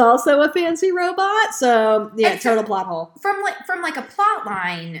sister is also a fancy robot? So, yeah, total plot hole. From like a plot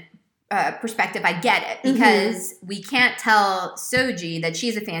line perspective, I get it, because we can't tell Soji that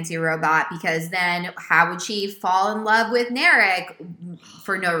she's a fancy robot, because then how would she fall in love with Narek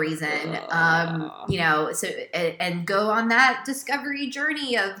for no reason? And go on that discovery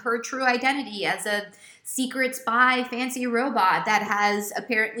journey of her true identity as a secret spy fancy robot that has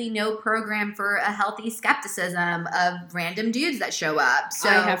apparently no program for a healthy skepticism of random dudes that show up. So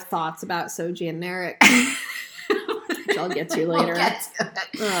I have thoughts about Soji and Narek, which I'll get to later. We'll get to it.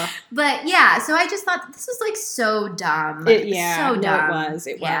 But yeah, so I just thought this was like so dumb. It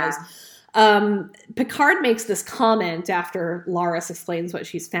was. Picard makes this comment after Laris explains what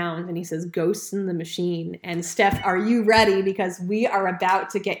she's found, and he says, ghosts in the machine. And Steph, are you ready? Because we are about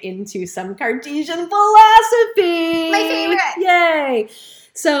to get into some Cartesian philosophy. My favorite. Yay.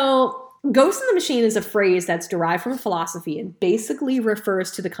 So, ghost in the machine is a phrase that's derived from philosophy and basically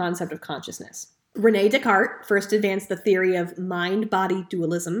refers to the concept of consciousness. Rene Descartes first advanced the theory of mind-body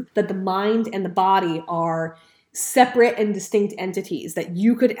dualism, that the mind and the body are separate and distinct entities, that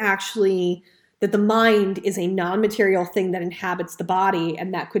you could actually, that the mind is a non-material thing that inhabits the body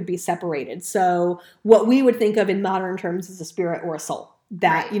and that could be separated. So what we would think of in modern terms as a spirit or a soul,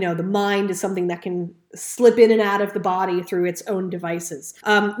 that, the mind is something that can slip in and out of the body through its own devices,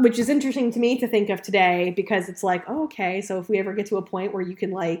 which is interesting to me to think of today, because it's like, oh, okay, so if we ever get to a point where you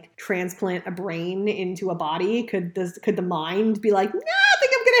can like transplant a brain into a body, could the mind be like, nah, I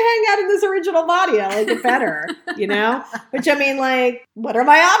think I'm going to hang out in this original body. I like it better, you know? Which, I mean, like, what are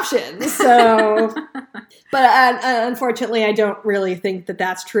my options? So, but unfortunately, I don't really think that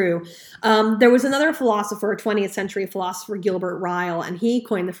that's true. There was another philosopher, 20th century philosopher, Gilbert Ryle, and he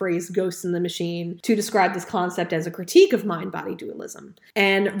coined the phrase ghosts in the machine to describe this concept as a critique of mind-body dualism.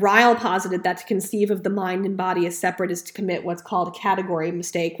 And Ryle posited that to conceive of the mind and body as separate is to commit what's called a category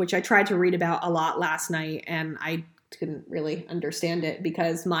mistake, which I tried to read about a lot last night, and I couldn't really understand it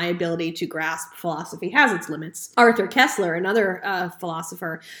because my ability to grasp philosophy has its limits. Arthur Koestler, another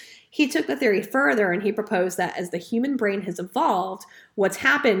philosopher, he took the theory further and he proposed that as the human brain has evolved, what's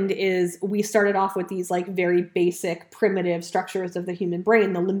happened is we started off with these like very basic primitive structures of the human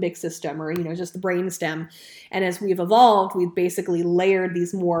brain, the limbic system, or, you know, just the brainstem. And as we've evolved, we've basically layered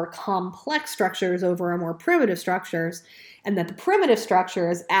these more complex structures over our more primitive structures, and that the primitive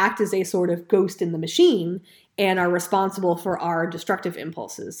structures act as a sort of ghost in the machine and are responsible for our destructive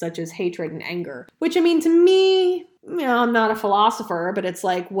impulses, such as hatred and anger. Which, I mean, to me, you know, I'm not a philosopher, but it's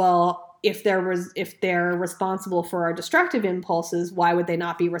like, well, if they're responsible for our destructive impulses, why would they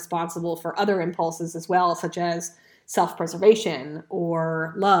not be responsible for other impulses as well, such as self-preservation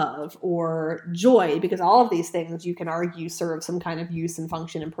or love or joy? Because all of these things, you can argue, serve some kind of use and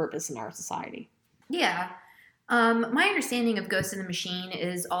function and purpose in our society. Yeah. My understanding of Ghost in the Machine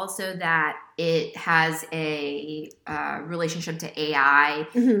is also that it has a relationship to AI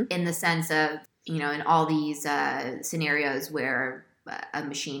in the sense of, you know, in all these scenarios where a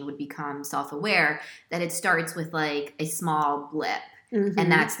machine would become self-aware, that it starts with like a small blip.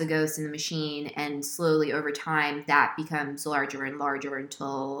 And that's the ghost in the machine. And slowly over time, that becomes larger and larger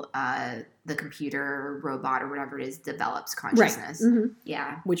until the computer or robot or whatever it is develops consciousness. Right.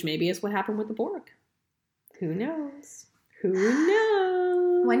 Yeah. Which maybe is what happened with the Borg. Who knows? Who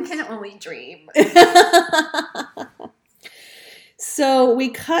knows? One can only dream. So we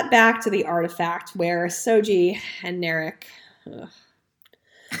cut back to the artifact where Soji and Narek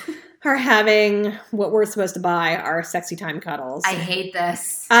are having what we're supposed to buy, our sexy time cuddles. I hate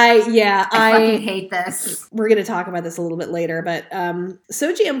this. I fucking hate this. We're going to talk about this a little bit later, but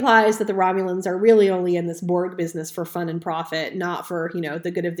Soji implies that the Romulans are really only in this Borg business for fun and profit, not for, you know,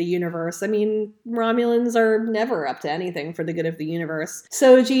 the good of the universe. I mean, Romulans are never up to anything for the good of the universe.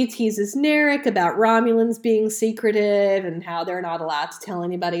 Soji teases Narek about Romulans being secretive and how they're not allowed to tell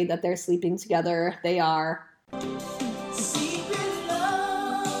anybody that they're sleeping together. They are.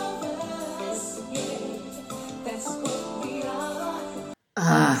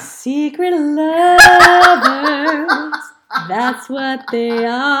 Secret lovers, that's what they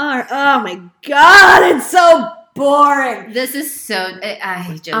are. Oh my god, it's so boring. This is so,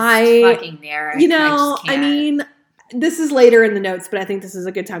 I fucking Narek. You know, I mean, this is later in the notes, but I think this is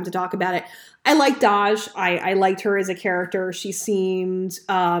a good time to talk about it. I like Daj. I liked her as a character. She seemed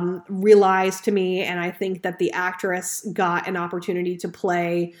realized to me, and I think that the actress got an opportunity to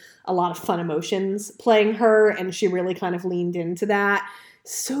play a lot of fun emotions playing her, and she really kind of leaned into that.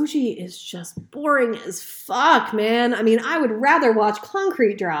 Soji is just boring as fuck, man. I mean, I would rather watch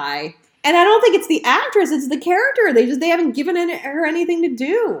Concrete Dry. And I don't think it's the actress, it's the character. They haven't given her anything to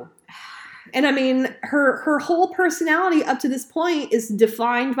do. And I mean, her whole personality up to this point is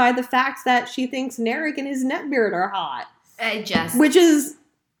defined by the fact that she thinks Narek and his neckbeard are hot. Which is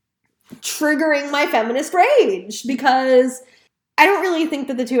triggering my feminist rage, because I don't really think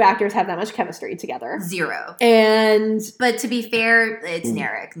that the two actors have that much chemistry together. Zero. But to be fair, it's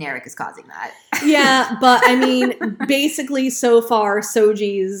Narek. Narek is causing that. Yeah, but I mean, basically so far,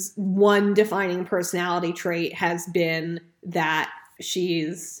 Soji's one defining personality trait has been that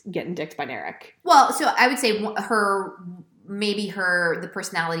she's getting dicked by Narek. Well, so I would say the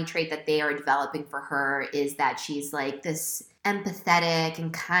personality trait that they are developing for her is that she's like this empathetic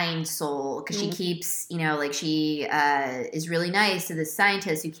and kind soul, because she keeps, you know, like she is really nice to this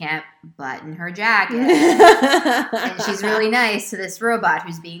scientist who can't button her jacket. And she's really nice to this robot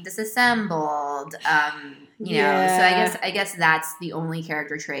who's being disassembled. You know, so I guess that's the only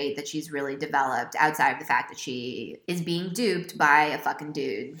character trait that she's really developed outside of the fact that she is being duped by a fucking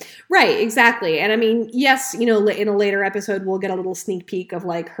dude. Right, exactly. And I mean, yes, you know, in a later episode, we'll get a little sneak peek of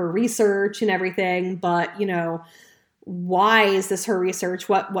like her research and everything, but, you know, why is this her research?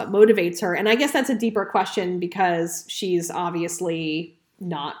 What motivates her? And I guess that's a deeper question, because she's obviously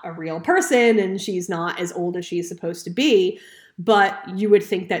not a real person and she's not as old as she's supposed to be. But you would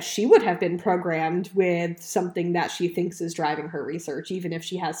think that she would have been programmed with something that she thinks is driving her research, even if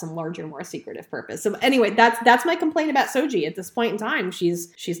she has some larger, more secretive purpose. So anyway, that's my complaint about Soji at this point in time.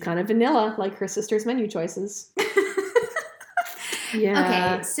 She's kind of vanilla, like her sister's menu choices.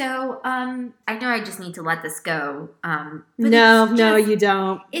 Yeah. Okay, so I know I just need to let this go. But No, you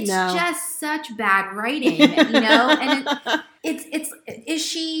don't. It's No. just such bad writing, you know? And is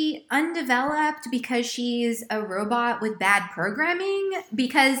she undeveloped because she's a robot with bad programming?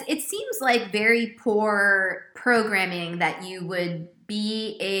 Because it seems like very poor programming that you would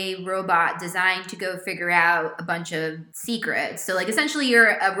be a robot designed to go figure out a bunch of secrets. So, like, essentially you're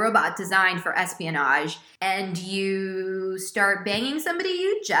a robot designed for espionage, and you start banging somebody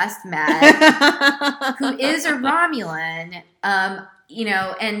you just met who is a Romulan. You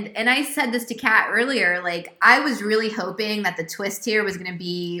know, and I said this to Kat earlier, like, I was really hoping that the twist here was going to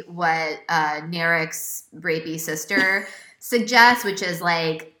be what Narek's rapey sister suggests, which is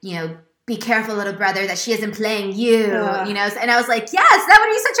like, you know, be careful, little brother, that she isn't playing you, you know? And I was like, yes, that would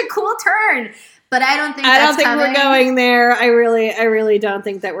be such a cool turn. But I don't think we're going there. I really don't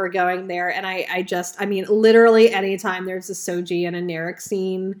think that we're going there. And I mean, literally anytime there's a Soji and a Narek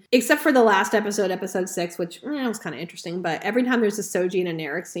scene, except for the last episode 6, which was kind of interesting, but every time there's a Soji and a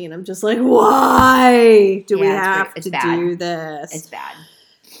Narek scene, I'm just like, why do we have to do this? It's bad.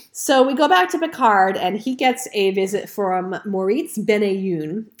 So we go back to Picard, and he gets a visit from Moritz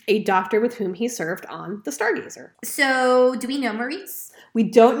Benayoun, a doctor with whom he served on the Stargazer. So do we know Moritz? We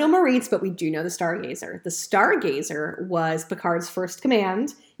don't know Moritz, but we do know the Stargazer. The Stargazer was Picard's first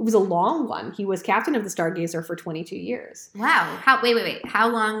command. It was a long one. He was captain of the Stargazer for 22 years. Wow. Wait. How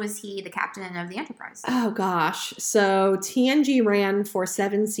long was he the captain of the Enterprise? Oh, gosh. So TNG ran for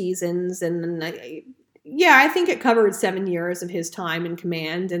 7 seasons, and I think it covered 7 years of his time in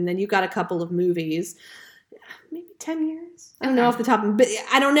command, and then you got a couple of movies. Maybe 10 years? I don't know off the top, but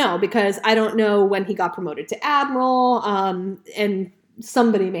I don't know, because I don't know when he got promoted to Admiral, and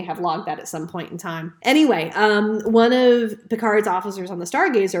somebody may have logged that at some point in time. Anyway, one of Picard's officers on the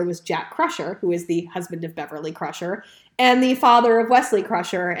Stargazer was Jack Crusher, who is the husband of Beverly Crusher, and the father of Wesley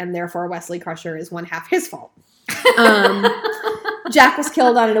Crusher, and therefore Wesley Crusher is one half his fault. Jack was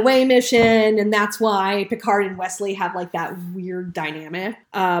killed on an away mission, and that's why Picard and Wesley have like that weird dynamic.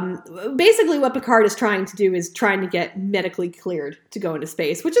 Basically what Picard is trying to do is trying to get medically cleared to go into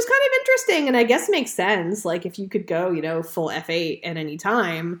space, which is kind of interesting and I guess makes sense. Like, if you could go, full F8 at any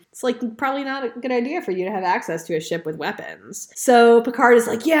time, it's like probably not a good idea for you to have access to a ship with weapons. So Picard is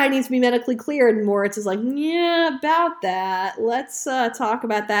like, I need to be medically cleared, and Moritz is like, about that. Let's talk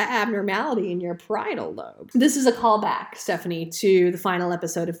about that abnormality in your parietal lobe. This is a callback, Stephanie, to the final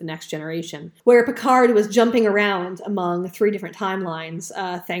episode of The Next Generation, where Picard was jumping around among 3 different timelines,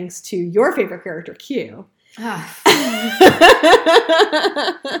 thanks to your favorite character, Q.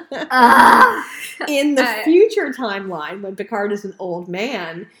 In the future timeline, when Picard is an old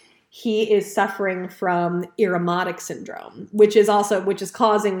man, he is suffering from Irumodic syndrome, which is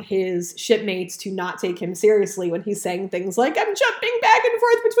causing his shipmates to not take him seriously when he's saying things like, I'm jumping back and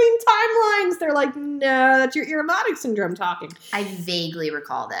forth between timelines. They're like, no, that's your Irumodic syndrome talking. I vaguely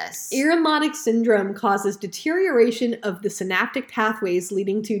recall this. Irumodic syndrome causes deterioration of the synaptic pathways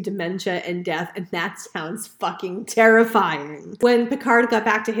leading to dementia and death, and that sounds fucking terrifying. When Picard got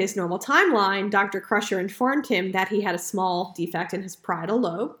back to his normal timeline, Dr. Crusher informed him that he had a small defect in his parietal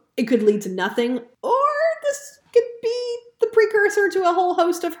lobe. It could lead to nothing, or this could be the precursor to a whole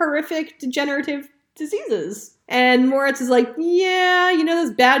host of horrific degenerative diseases. And Moritz is like,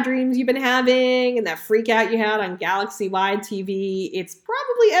 those bad dreams you've been having and that freak out you had on galaxy-wide TV, it's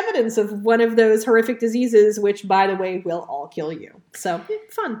probably evidence of one of those horrific diseases, which, by the way, will all kill you. So,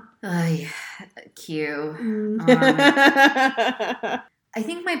 fun. Q. I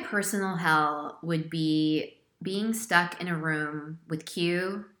think my personal hell would be being stuck in a room with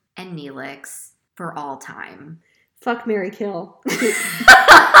Q and Neelix for all time. Fuck, marry, kill.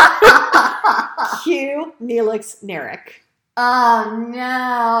 Q, Neelix, Narek. Oh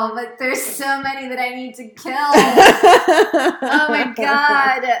no, but there's so many that I need to kill. Oh my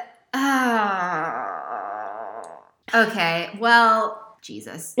god. Oh. Okay, well,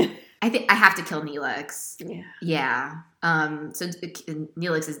 Jesus. I think I have to kill Neelix. Yeah. So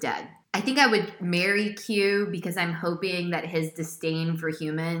Neelix is dead. I think I would marry Q because I'm hoping that his disdain for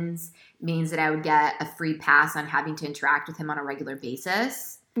humans means that I would get a free pass on having to interact with him on a regular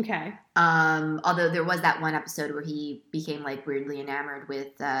basis. Okay. Although there was that one episode where he became like weirdly enamored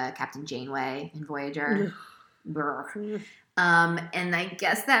with Captain Janeway in Voyager. And I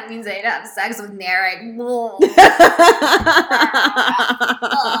guess that means I'd have sex with Narek.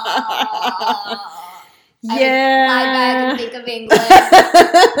 Yeah. Lie back and think of England.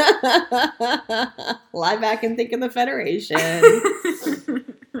 Lie back and think of the Federation.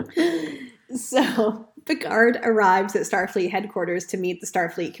 So, Picard arrives at Starfleet headquarters to meet the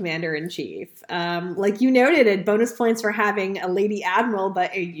Starfleet Commander-in-Chief. Like you noted, bonus points for having a Lady Admiral,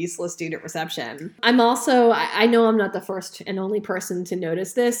 but a useless dude at reception. I know I'm not the first and only person to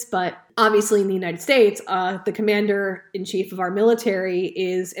notice this, but obviously in the United States, the Commander-in-Chief of our military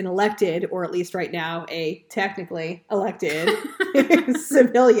is an elected, or at least right now, a technically elected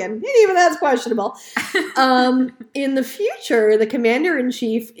civilian. And even that's questionable. In the future, the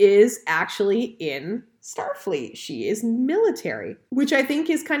Commander-in-Chief is actually in Starfleet. She is military, which I think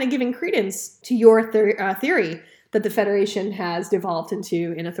is kind of giving credence to your theory that the Federation has devolved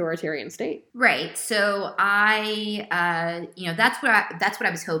into an authoritarian state. Right. So that's what I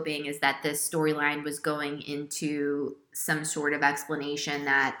was hoping, is that this storyline was going into some sort of explanation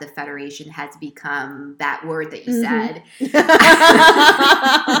that the Federation has become that word that you said.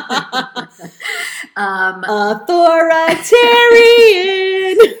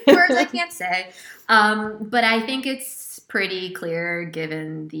 Authoritarian! Words I can't say. But I think it's pretty clear,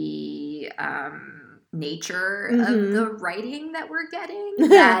 given the nature of the writing that we're getting,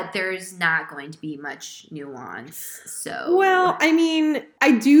 that there's not going to be much nuance. So, well, I mean,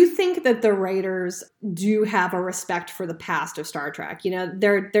 I do think that the writers do have a respect for the past of Star Trek. You know,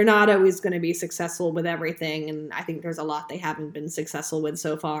 they're not always going to be successful with everything, and I think there's a lot they haven't been successful with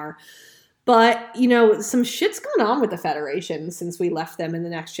so far. But, you know, some shit's gone on with the Federation since we left them in The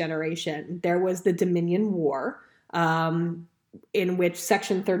Next Generation. There was the Dominion War, in which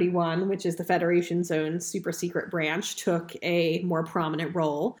Section 31, which is the Federation's own super secret branch, took a more prominent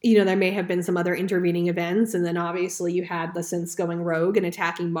role. You know, there may have been some other intervening events, and then obviously you had the synths going rogue and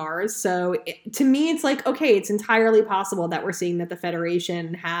attacking Mars. So to me, it's like, okay, it's entirely possible that we're seeing that the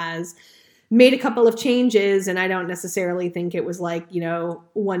Federation has made a couple of changes, and I don't necessarily think it was like, you know,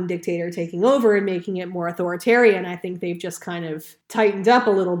 one dictator taking over and making it more authoritarian. I think they've just kind of tightened up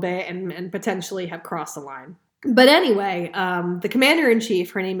a little bit and potentially have crossed the line. But anyway, the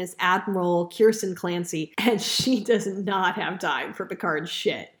Commander-in-Chief, her name is Admiral Kirsten Clancy, and she does not have time for Picard's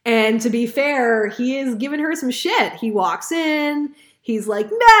shit. And to be fair, he is giving her some shit. He walks in, he's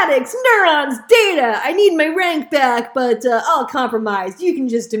like, Maddox, neurons, data, I need my rank back, but I'll compromise. You can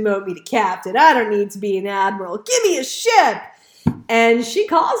just demote me to captain. I don't need to be an admiral. Give me a ship. And she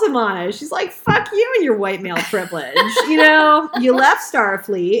calls him on it. She's like, fuck you and your white male privilege. You know, you left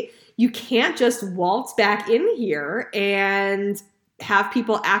Starfleet. You can't just waltz back in here and have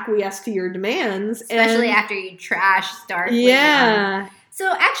people acquiesce to your demands. Especially after you trash Starfleet. Yeah.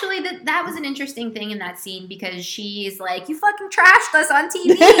 So actually, that was an interesting thing in that scene, because she's like, you fucking trashed us on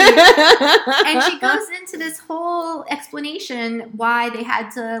TV. And she goes into this whole explanation why they had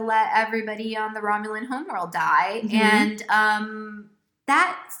to let everybody on the Romulan homeworld die. Mm-hmm. And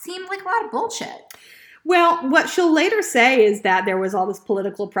that seemed like a lot of bullshit. Well, what she'll later say is that there was all this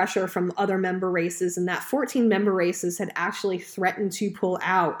political pressure from other member races, and that 14 member races had actually threatened to pull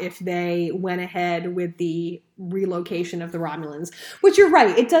out if they went ahead with the relocation of the Romulans. Which, you're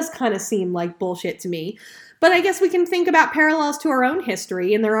right, it does kind of seem like bullshit to me. But I guess we can think about parallels to our own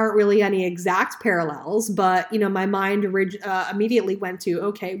history, and there aren't really any exact parallels. But, you know, my mind immediately went to,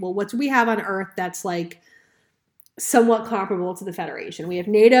 okay, well, what do we have on Earth that's like somewhat comparable to the Federation? We have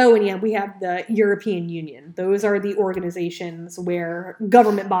NATO, and we have the European Union. Those are the organizations where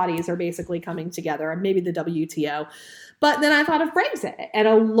government bodies are basically coming together, and maybe the WTO. But then I thought of Brexit, and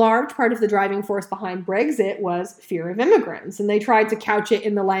a large part of the driving force behind Brexit was fear of immigrants. And they tried to couch it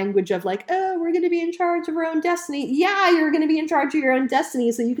in the language of like, oh, we're going to be in charge of our own destiny. Yeah, you're going to be in charge of your own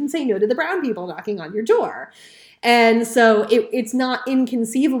destiny so you can say no to the brown people knocking on your door. And so it's not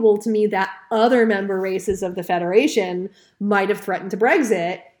inconceivable to me that other member races of the Federation might have threatened to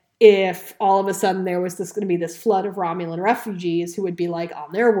Brexit if all of a sudden there was going to be this flood of Romulan refugees who would be like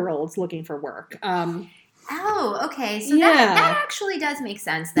on their worlds looking for work. Oh, okay. So that actually does make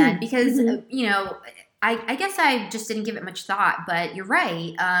sense then, because, you know, I guess I just didn't give it much thought, but you're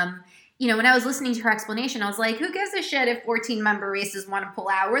right. You know, when I was listening to her explanation, I was like, who gives a shit if 14 member races want to pull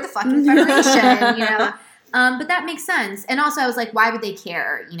out? We're the fucking Federation, you know? But that makes sense. And also I was like, why would they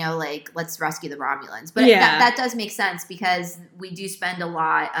care? You know, like, let's rescue the Romulans. But that does make sense, because we do spend a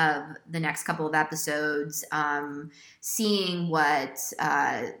lot of the next couple of episodes seeing what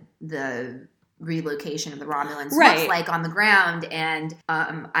the relocation of the Romulans looks like on the ground. And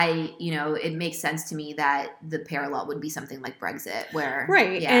it makes sense to me that the parallel would be something like Brexit, where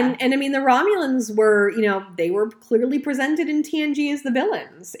and I mean, the Romulans were, you know, they were clearly presented in TNG as the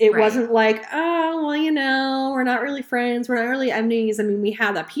villains. It wasn't like, oh, well, you know, we're not really friends, we're not really enemies. I mean, we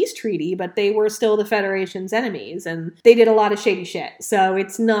had a peace treaty, but they were still the Federation's enemies, and they did a lot of shady shit. So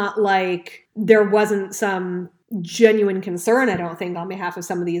it's not like there wasn't some genuine concern, I don't think, on behalf of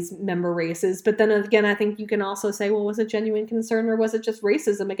some of these member races. But then again, I think you can also say, well, was it genuine concern or was it just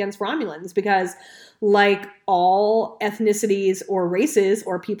racism against Romulans? Because like all ethnicities or races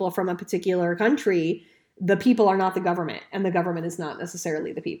or people from a particular country, the people are not the government, and the government is not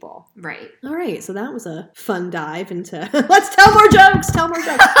necessarily the people. Right. All right, so that was a fun dive into let's tell more jokes.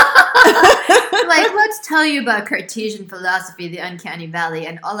 Like, let's tell you about Cartesian philosophy, the uncanny valley,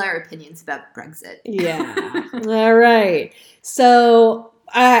 and all our opinions about Brexit. Yeah. All right. So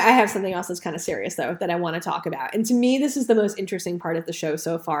I have something else that's kind of serious, though, that I want to talk about. And to me, this is the most interesting part of the show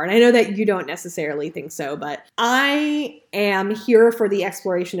so far. And I know that you don't necessarily think so, but I am here for the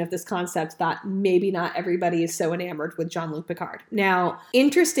exploration of this concept that maybe not everybody is so enamored with Jean-Luc Picard. Now,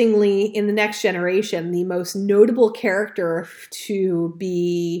 interestingly, in The Next Generation, the most notable character to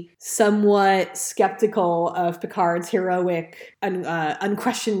be somewhat skeptical of Picard's heroic,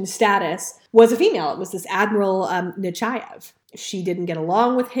 unquestioned status was a female. It was this Admiral Nechayev. She didn't get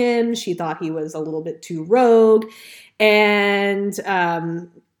along with him. She thought he was a little bit too rogue. And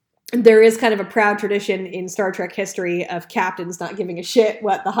there is kind of a proud tradition in Star Trek history of captains not giving a shit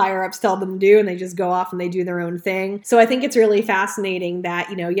what the higher-ups tell them to do, and they just go off and they do their own thing. So I think it's really fascinating that,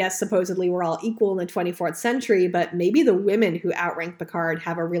 yes, supposedly we're all equal in the 24th century, but maybe the women who outrank Picard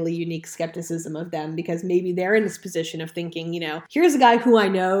have a really unique skepticism of them, because maybe they're in this position of thinking, here's a guy who I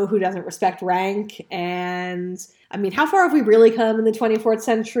know who doesn't respect rank, and I mean, how far have we really come in the 24th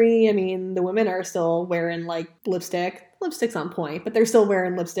century? I mean, the women are still wearing, lipstick. Lipstick's on point, but they're still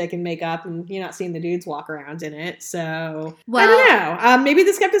wearing lipstick and makeup, and you're not seeing the dudes walk around in it. So, I don't know. Maybe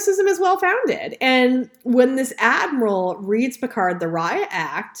the skepticism is well-founded. And when this admiral reads Picard the Riot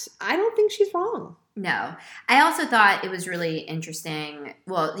Act, I don't think she's wrong. No. I also thought it was really interesting.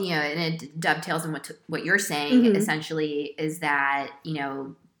 Well, and it dovetails in what you're saying, essentially, is that,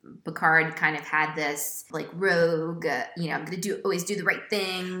 Picard kind of had this rogue, I'm gonna always do the right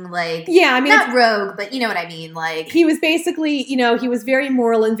thing, not rogue, but you know what I mean, he was basically, he was very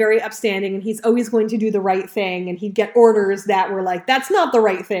moral and very upstanding, and he's always going to do the right thing, and he'd get orders that were that's not the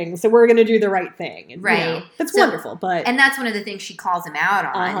right thing, so we're gonna do the right thing, and, right? That's wonderful, and that's one of the things she calls him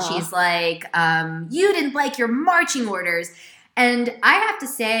out on. She's like, you didn't like your marching orders. And I have to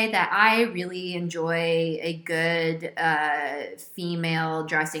say that I really enjoy a good female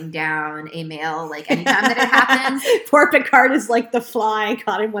dressing down a male, anytime that it happens. Poor Picard is like the fly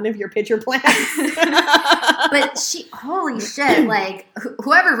caught in one of your pitcher plants. But holy shit,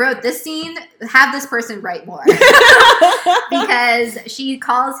 whoever wrote this scene, have this person write more. Because she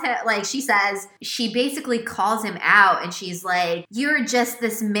calls him, she basically calls him out, and she's like, you're just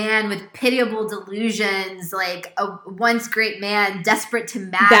this man with pitiable delusions, a once great man, desperate to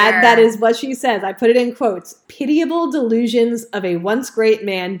matter. That is what she says. I put it in quotes. Pitiable delusions of a once great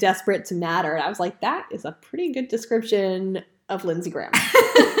man, desperate to matter. And I was like, that is a pretty good description of Lindsey Graham.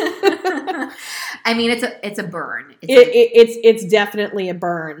 I mean, it's a burn. It's definitely a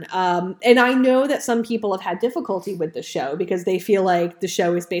burn. And I know that some people have had difficulty with the show because they feel like the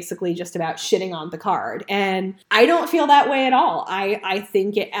show is basically just about shitting on Picard. And I don't feel that way at all. I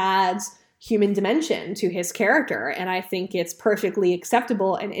think it adds human dimension to his character, and I think it's perfectly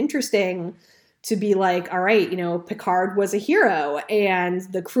acceptable and interesting to be like, all right, Picard was a hero, and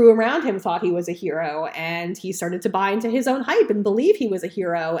the crew around him thought he was a hero, and he started to buy into his own hype and believe he was a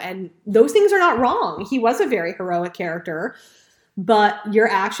hero, and those things are not wrong. He was a very heroic character, but your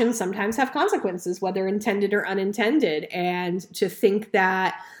actions sometimes have consequences, whether intended or unintended, and to think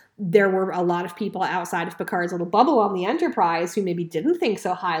that there were a lot of people outside of Picard's little bubble on the Enterprise who maybe didn't think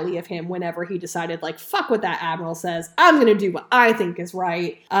so highly of him whenever he decided, fuck what that admiral says. I'm going to do what I think is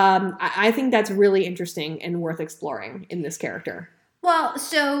right. I think that's really interesting and worth exploring in this character. Well,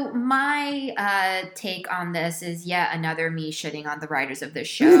 so my take on this is yet another me shitting on the writers of this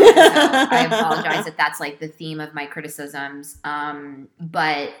show. So I apologize if that's the theme of my criticisms.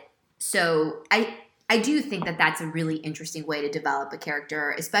 But so I do think that that's a really interesting way to develop a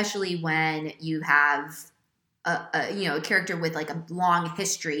character, especially when you have a character with a long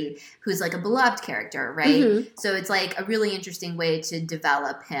history who's a beloved character, right? Mm-hmm. So it's a really interesting way to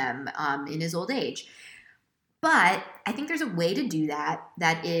develop him in his old age. But I think there's a way to do that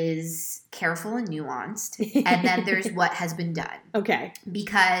is careful and nuanced. And then there's what has been done. Okay.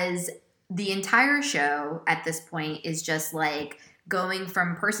 Because the entire show at this point is just going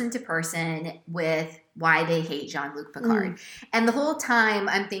from person to person with why they hate Jean-Luc Picard. And the whole time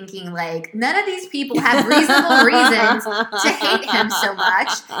I'm thinking none of these people have reasonable reasons to hate him so much.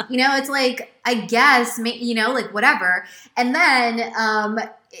 It's I guess, whatever. And then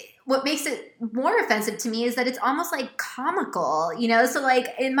what makes it more offensive to me is that it's almost like comical, you know? So like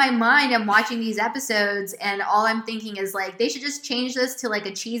in my mind, I'm watching these episodes and all I'm thinking is like, they should just change this to like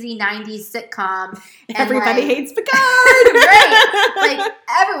a cheesy 90s sitcom. And Everybody like, hates Picard. right. Like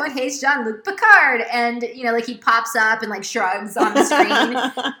everyone hates Jean-Luc Picard. And, you know, like he pops up and like shrugs on the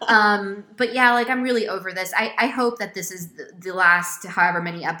screen. But yeah, like I'm really over this. I hope that this is the last, however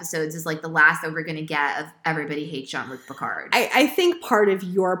many episodes is like the last that we're going to get of everybody hates Jean-Luc Picard. I think part of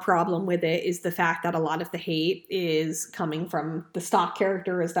your problem with it is the fact that a lot of the hate is coming from the stock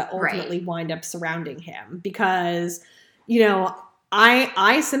characters that ultimately wind up surrounding him. Because, you know,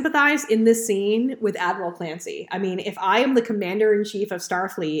 I sympathize in this scene with Admiral Clancy. I mean, if I am the commander-in-chief of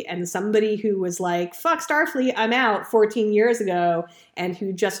Starfleet and somebody who was like, fuck Starfleet, I'm out 14 years ago, and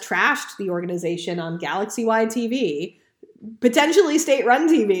who just trashed the organization on galaxy-wide TV, potentially state-run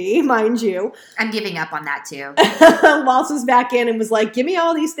TV, mind you. I'm giving up on that too. Waltz was back in and was like, give me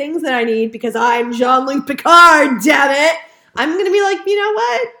all these things that I need because I'm Jean-Luc Picard, damn it. I'm going to be like, you know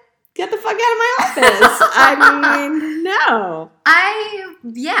what? Get the fuck out of my office. I mean, no. I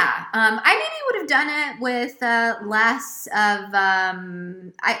maybe would have done it with less of,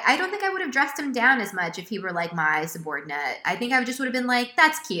 I don't think I would have dressed him down as much if he were like my subordinate. I think I just would have been like,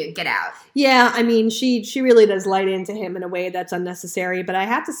 that's cute, get out. Yeah, I mean, she really does light into him in a way that's unnecessary, but I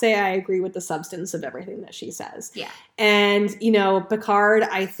have to say I agree with the substance of everything that she says. Yeah. And, you know, Picard,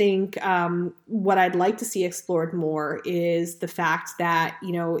 I think what I'd like to see explored more is the fact that,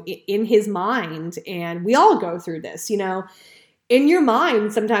 you know, in his mind, and we all go through this, you know, in your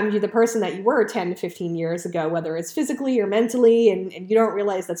mind, sometimes you're the person that you were 10 to 15 years ago, whether it's physically or mentally, and you don't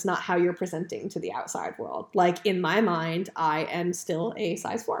realize that's not how you're presenting to the outside world. Like, in my mind, I am still a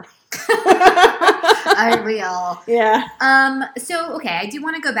size 4. Aren't we all? Yeah. So, okay, I do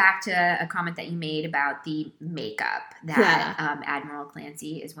want to go back to a comment that you made about the makeup that Admiral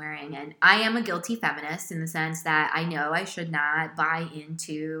Clancy is wearing. And I am a guilty feminist in the sense that I know I should not buy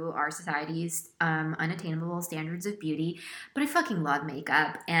into our society's unattainable standards of beauty, but I fucking love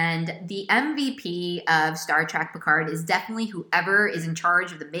makeup. And the MVP of Star Trek Picard is definitely whoever is in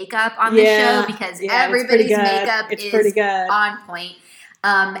charge of the makeup on this show, because everybody's makeup is on point.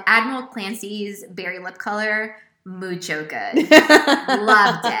 Admiral Clancy's berry lip color, mucho good.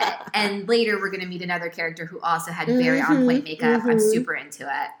 Loved it. And later we're going to meet another character who also had very on-point makeup. I'm super into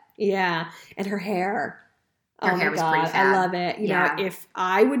it. Yeah. And her hair. Her hair was pretty fab. I love it. You know, if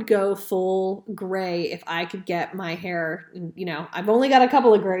I would go full gray, if I could get my hair, you know, I've only got a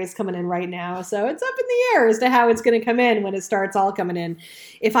couple of grays coming in right now, so it's up in the air as to how it's going to come in when it starts all coming in.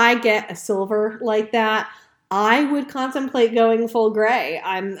 If I get a silver like that, I would contemplate going full gray.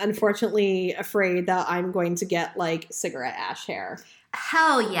 I'm unfortunately afraid that I'm going to get like cigarette ash hair.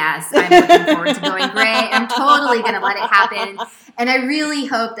 Hell yes, I'm looking forward to going gray. I'm totally going to let it happen. And I really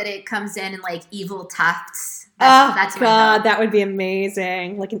hope that it comes in like evil tufts. That's God, that would be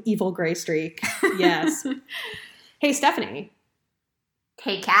amazing. Like an evil gray streak. Yes. Hey, Stephanie.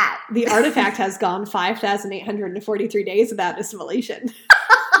 Hey, Kat. The artifact has gone 5,843 days without assimilation.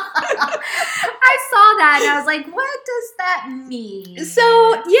 I saw that and I was like, what does that mean?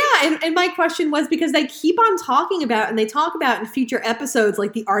 So, yeah, and my question was because they keep on talking about, and they talk about in future episodes,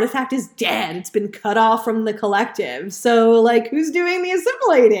 like the artifact is dead. It's been cut off from the collective. So, like, who's doing the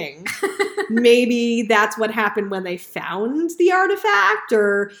assimilating? Maybe that's what happened when they found the artifact,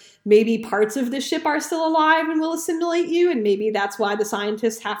 or maybe parts of the ship are still alive and will assimilate you, and maybe that's why the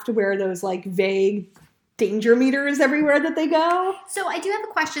scientists have to wear those, like, vague danger meters everywhere that they go. So I do have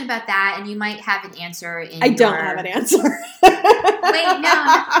a question about that, and you might have an answer in I don't have an answer. Wait,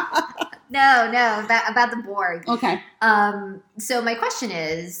 no, about the Borg. Okay. So my question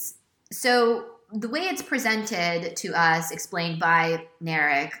is, so the way it's presented to us, explained by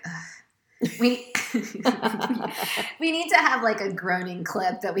Narek, we need to have like a groaning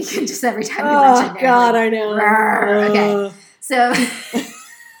clip that we can just every time we mention Narek. Oh God, I know. Okay, so.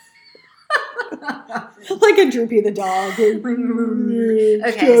 Like a Droopy the dog. Okay,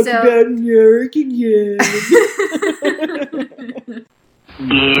 so Narek again.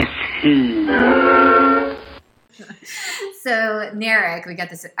 Guess who? So Narek, we got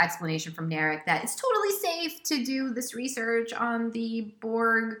this explanation from Narek that it's totally safe to do this research on the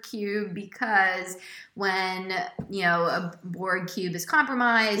Borg cube because when, you know, a Borg cube is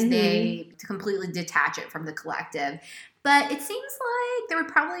compromised, they completely detach it from the collective. But it seems like there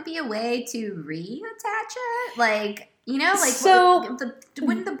would probably be a way to reattach it. Like, you know, like, so,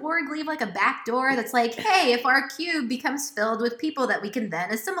 wouldn't the Borg leave like a back door that's like, hey, if our cube becomes filled with people that we can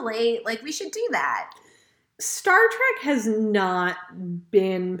then assimilate, like, we should do that. Star Trek has not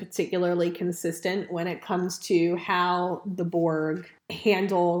been particularly consistent when it comes to how the Borg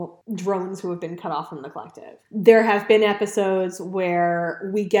handle drones who have been cut off from the collective. There have been episodes where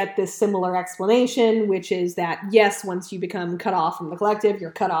we get this similar explanation, which is that, yes, once you become cut off from the collective,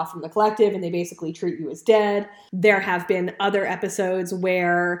 you're cut off from the collective, and they basically treat you as dead. There have been other episodes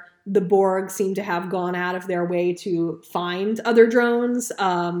where the Borg seem to have gone out of their way to find other drones,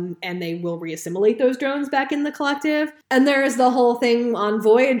 and they will reassimilate those drones back in the collective. And there's the whole thing on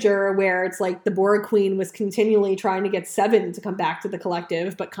Voyager where it's like the Borg Queen was continually trying to get Seven to come back to the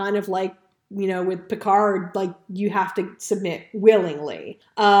collective, but kind of like, you know, with Picard, like, you have to submit willingly,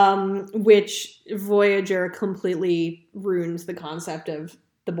 which Voyager completely ruins the concept of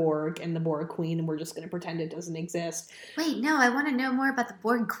the Borg and the Borg Queen, and we're just going to pretend it doesn't exist. Wait, no, I want to know more about the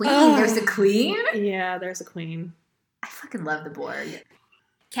Borg Queen. There's a queen? Yeah, there's a queen. I fucking love the Borg.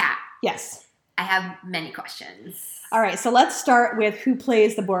 Kat. Yes. I have many questions. All right, so let's start with who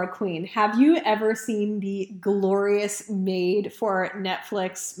plays the Borg Queen. Have you ever seen the glorious made for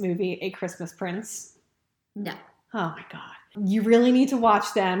Netflix movie, A Christmas Prince? No. Oh my God. You really need to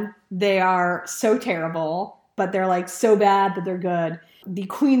watch them. They are so terrible, but they're like so bad that they're good. The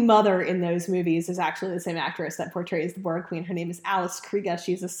Queen Mother in those movies is actually the same actress that portrays the Borg Queen. Her name is Alice Krige.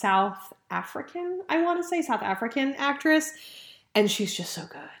 She's a South African actress. And she's just so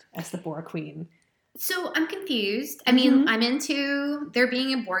good as the Borg Queen. So I'm confused. I mean, I'm into there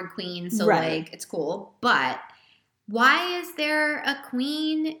being a Borg Queen, so like it's cool. But why is there a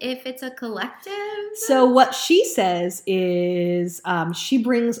queen if it's a collective? So what she says is she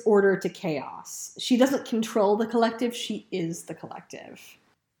brings order to chaos. She doesn't control the collective. She is the collective.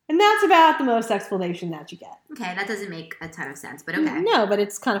 And that's about the most explanation that you get. Okay, that doesn't make a ton of sense, but okay. No, but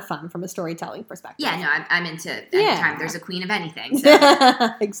it's kind of fun from a storytelling perspective. Yeah, no, I'm into anytime there's a queen of anything. So.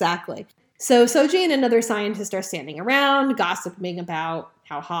 Exactly. So Soji and another scientist are standing around, gossiping about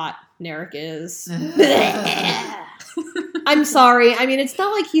how hot Narek is. I'm sorry. I mean, it's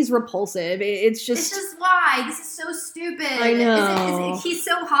not like he's repulsive. It's just why. This is so stupid. I know. He's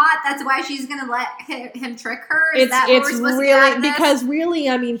so hot, that's why she's going to let him trick her? It's really, because really,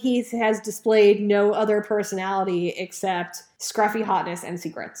 I mean, he has displayed no other personality except scruffy hotness and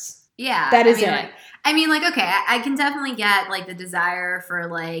secrets. Yeah. That is it. Okay, I can definitely get, like, the desire for,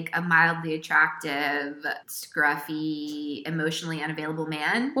 like, a mildly attractive, scruffy, emotionally unavailable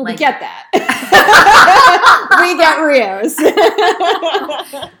man. Well, like, we get that. We get Rios.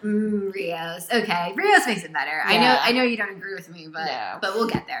 Rios. Okay, Rios makes it better. Yeah. I know you don't agree with me, but we'll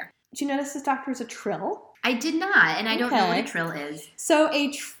get there. Did you notice this doctor is a Trill? I did not, and I don't know what a Trill is. So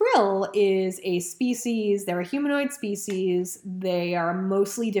a Trill is a species. They're a humanoid species. They are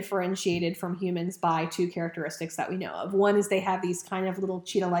mostly differentiated from humans by two characteristics that we know of. One is they have these kind of little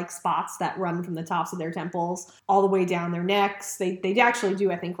cheetah-like spots that run from the tops of their temples all the way down their necks. They actually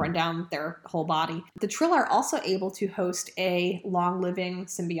do, I think, run down their whole body. The Trill are also able to host a long-living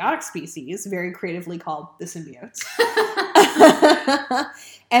symbiotic species, very creatively called the symbiotes.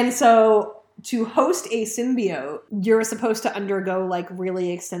 And so to host a symbiote, you're supposed to undergo like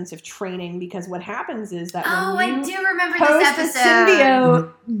really extensive training, because what happens is that when you I do remember host this episode. a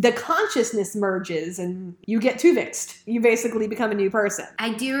symbiote, the consciousness merges and you get Tuvixed. You basically become a new person.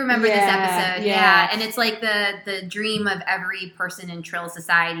 I do remember this episode. Yeah. And it's like the dream of every person in Trill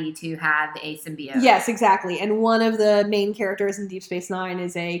society to have a symbiote. Yes, exactly. And one of the main characters in Deep Space Nine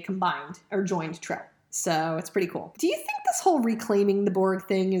is a combined or joined Trill. So it's pretty cool. Do you think this whole reclaiming the Borg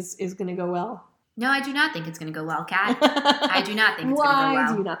thing is going to go well? No, I do not think it's going to go well, Kat. I do not think it's going to go well.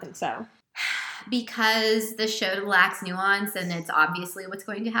 Why do you not think so? Because the show lacks nuance and it's obviously what's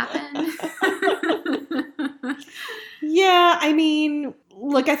going to happen. Yeah, I mean,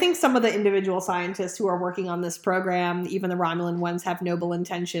 look, I think some of the individual scientists who are working on this program, even the Romulan ones, have noble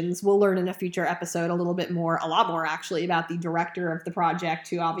intentions. We'll learn in a future episode a lot more actually, about the director of the project,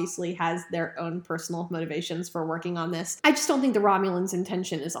 who obviously has their own personal motivations for working on this. I just don't think the Romulans'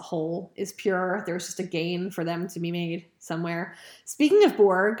 intention as a whole is pure. There's just a gain for them to be made somewhere. Speaking of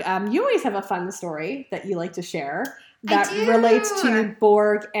Borg, you always have a fun story that you like to share that relates to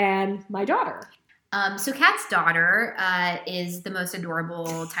Borg and my daughter. So Kat's daughter is the most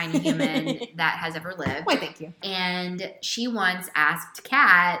adorable tiny human that has ever lived. Why, thank you. And she once asked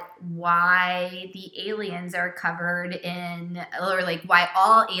Kat why the aliens are covered in, or like why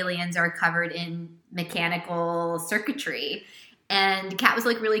all aliens are covered in mechanical circuitry. And Kat was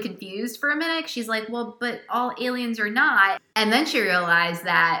like really confused for a minute. She's like, well, but all aliens are not. And then she realized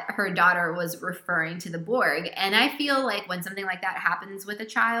that her daughter was referring to the Borg. And I feel like when something like that happens with a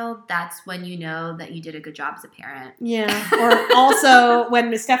child, that's when you know that you did a good job as a parent. Yeah. Or also when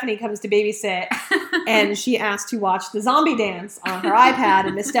Miss Stephanie comes to babysit And she asked to watch the zombie dance on her iPad,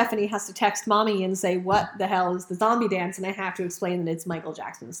 and Miss Stephanie has to text mommy and say, what the hell is the zombie dance? And I have to explain that it's Michael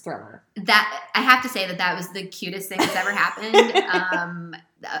Jackson's Thriller. That I have to say that was the cutest thing that's ever happened.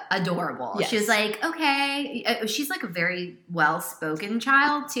 Adorable. Yes. She was like, okay. She's like a very well-spoken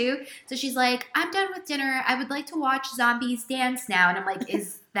child too. So she's like, I'm done with dinner. I would like to watch zombies dance now. And I'm like,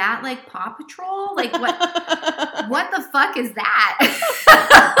 is that like Paw Patrol? Like what the fuck is that?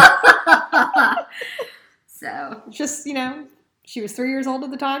 So just, she was 3 years old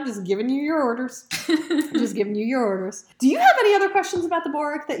at the time, just giving you your orders. Just giving you your orders. Do you have any other questions about the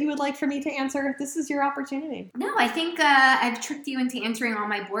Borg that you would like for me to answer? This is your opportunity. No, I think I've tricked you into answering all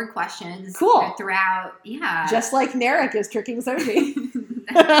my Borg questions. Cool. Throughout, yeah. Just like Narek is tricking Soji.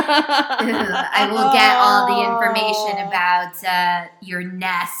 I will get all the information about your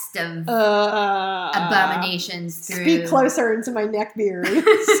nest of abominations through. Speak closer into my neck beard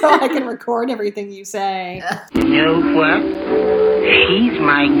so I can record everything you say. Know what? She's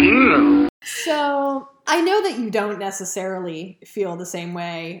my girl. So I know that you don't necessarily feel the same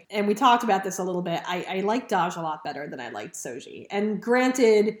way, and we talked about this a little bit. I like Daj a lot better than I liked Soji. And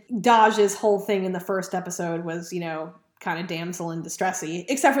granted, Daj's whole thing in the first episode was, kind of damsel in distressy,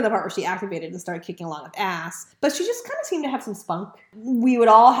 except for the part where she activated and started kicking along with ass. But she just kind of seemed to have some spunk. We would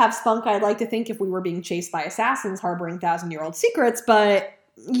all have spunk, I'd like to think, if we were being chased by assassins harboring 1,000-year-old secrets, but,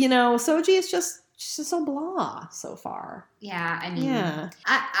 Soji is just so blah so far. Yeah, I mean, yeah.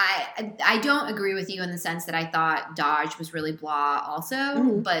 I don't agree with you in the sense that I thought Daj was really blah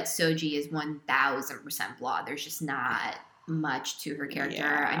also, but Soji is 1,000% blah. There's just not much to her character.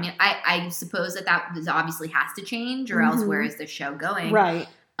 Yeah. I mean, I suppose that obviously has to change, or else where is the show going? Right.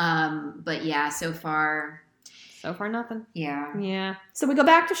 But yeah, so far nothing. Yeah. Yeah. So we go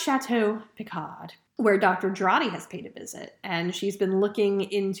back to Chateau Picard, where Dr. Jurati has paid a visit, and she's been looking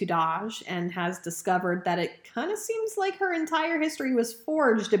into Daj and has discovered that it kind of seems like her entire history was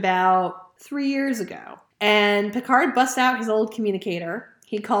forged about 3 years ago. And Picard busts out his old communicator.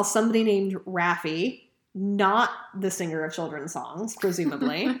 He calls somebody named Raffi, not the singer of children's songs,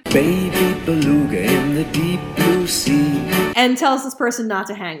 presumably. Baby beluga in the deep blue sea. And tells this person not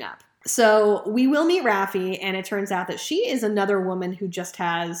to hang up. So we will meet Raffi, and it turns out that she is another woman who just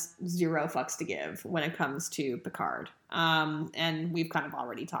has zero fucks to give when it comes to Picard. And we've kind of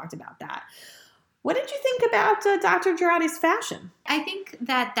already talked about that. What did you think about Dr. Jurati's fashion? I think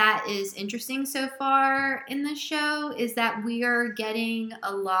that is interesting so far in the show, is that we are getting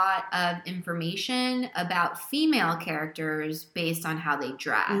a lot of information about female characters based on how they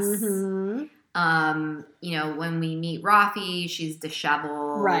dress. Mm-hmm. When we meet Raffi, she's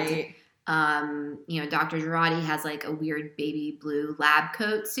disheveled. Right. Dr. Jurati has like a weird baby blue lab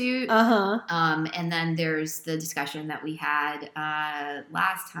coat suit. Uh-huh. And then there's the discussion that we had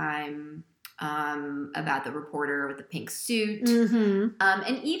last time about the reporter with the pink suit. Mm-hmm.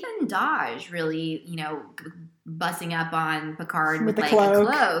 And even Daj really, busting up on Picard with the like cloak.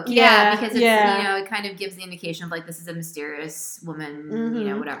 a cloak. Yeah, because it's, yeah. it kind of gives the indication of like, this is a mysterious woman,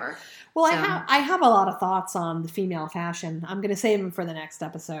 Mm-hmm. whatever. Well, So- I have a lot of thoughts on the female fashion. I'm going to save them for the next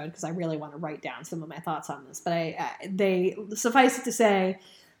episode because I really want to write down some of my thoughts on this. But they suffice it to say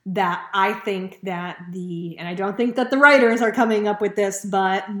that I think that and I don't think that the writers are coming up with this,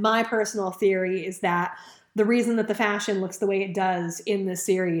 but my personal theory is that the reason that the fashion looks the way it does in this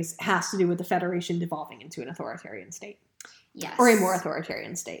series has to do with the Federation devolving into an authoritarian state. Yes. Or a more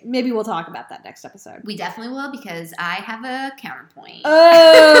authoritarian state. Maybe we'll talk about that next episode. We definitely will, because I have a counterpoint.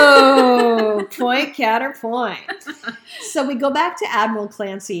 Oh, point, counterpoint. So we go back to Admiral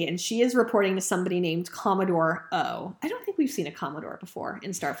Clancy, and she is reporting to somebody named Commodore O. I don't think we've seen a Commodore before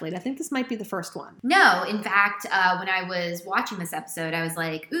in Starfleet. I think this might be the first one. No, in fact, when I was watching this episode, I was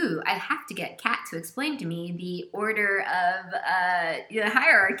like, ooh, I have to get Kat to explain to me the order of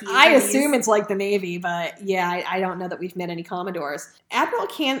hierarchy. I assume it's like the Navy, but yeah, I don't know that we've met any Commodores. Admiral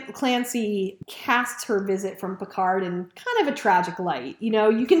Clancy casts her visit from Picard in kind of a tragic light.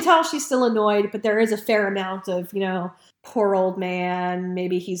 You can tell she's still annoyed, but there is a fair amount of, poor old man,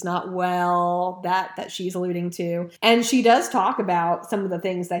 maybe he's not well, that she's alluding to. And she does talk about some of the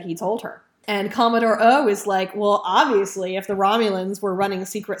things that he told her. And Commodore O is like, well, obviously, if the Romulans were running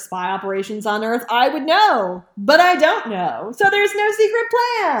secret spy operations on Earth, I would know. But I don't know. So there's no secret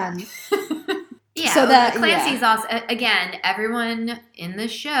plan. Yeah, so that Clancy's also, again, everyone in the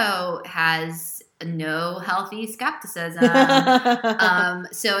show has no healthy skepticism.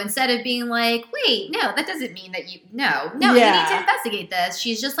 So instead of being like, wait, no, that doesn't mean that you need to investigate this.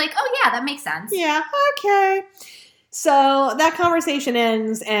 She's just like, oh yeah, that makes sense. Yeah, okay. So that conversation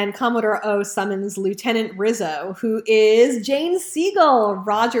ends, and Commodore O summons Lieutenant Rizzo, who is Jane Siegel,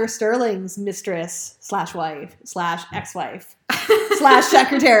 Roger Sterling's mistress / wife / ex-wife /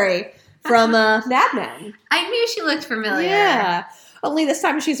 secretary from Mad Men. I knew she looked familiar. Yeah. Only this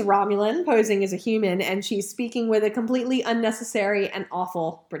time she's a Romulan, posing as a human, and she's speaking with a completely unnecessary and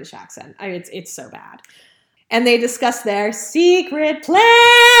awful British accent. It's so bad. And they discuss their secret plan!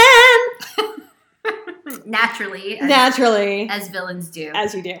 Naturally. As villains do.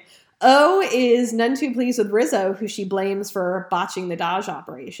 As you do. O is none too pleased with Rizzo, who she blames for botching the Dodge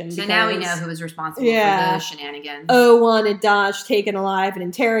operation. So now we know who was responsible for those shenanigans. O wanted Dodge taken alive and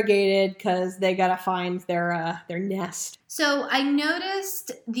interrogated because they gotta find their nest. So I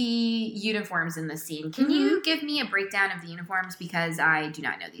noticed the uniforms in this scene. Can you give me a breakdown of the uniforms? Because I do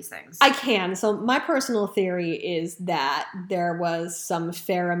not know these things. I can. So my personal theory is that there was some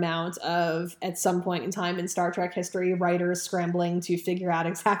fair amount of, at some point in time in Star Trek history, writers scrambling to figure out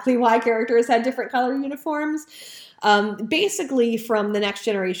exactly why characters had different color uniforms. Basically, from the Next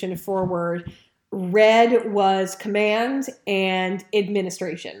Generation forward, red was command and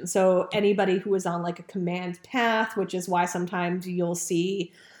administration. So anybody who was on like a command path, which is why sometimes you'll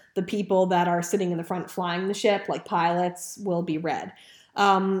see the people that are sitting in the front flying the ship, like pilots, will be red.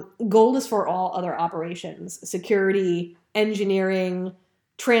 Gold is for all other operations: security, engineering,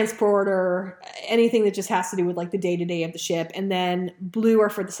 transporter, anything that just has to do with like the day-to-day of the ship. And then blue are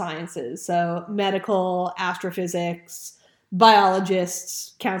for the sciences. So medical, astrophysics,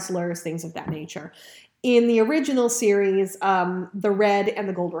 biologists, counselors, things of that nature. In the original series, the red and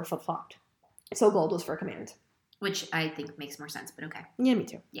the gold were flip-flopped. So gold was for command. Which I think makes more sense, but okay. Yeah, me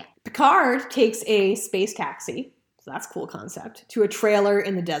too. Yeah. Picard takes a space taxi, so that's a cool concept, to a trailer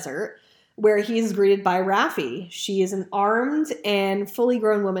in the desert where he is greeted by Raffi. She is an armed and fully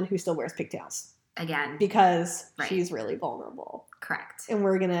grown woman who still wears pigtails. Again. Because she's really vulnerable. Correct. And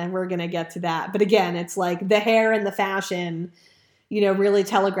we're gonna get to that. But again, it's like the hair and the fashion, really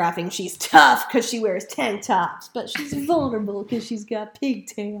telegraphing she's tough because she wears tank tops, but she's vulnerable because she's got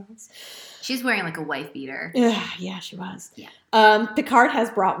pigtails. She's wearing like a wife beater. Yeah, she was. Yeah. Picard has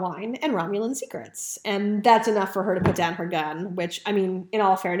brought wine and Romulan secrets, and that's enough for her to put down her gun, which, I mean, in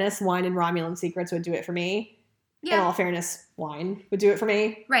all fairness, wine and Romulan secrets would do it for me. Yeah. In all fairness, wine would do it for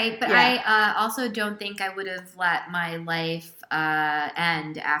me. Right, but yeah. I also don't think I would have let my life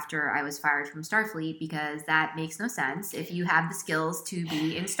end after I was fired from Starfleet, because that makes no sense. If you have the skills to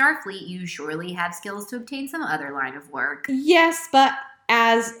be in Starfleet, you surely have skills to obtain some other line of work. Yes, but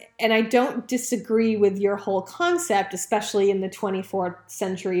and I don't disagree with your whole concept, especially in the 24th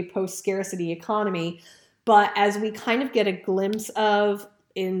century post-scarcity economy, but as we kind of get a glimpse of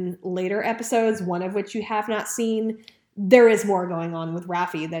in later episodes, one of which you have not seen, there is more going on with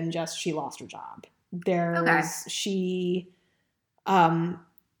Raffi than just she lost her job. She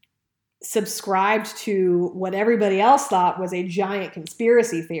subscribed to what everybody else thought was a giant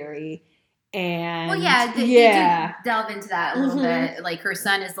conspiracy theory. And they do delve into that a little bit. Like, her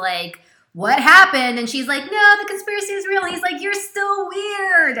son is like, what happened? And she's like, no, the conspiracy is real. And he's like, you're still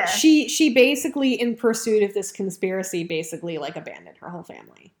weird. She basically, in pursuit of this conspiracy, basically like abandoned her whole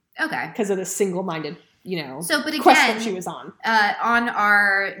family. Okay. Because of the single-minded, but again, quest that she was on. On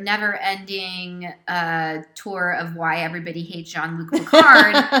our never-ending tour of why everybody hates Jean-Luc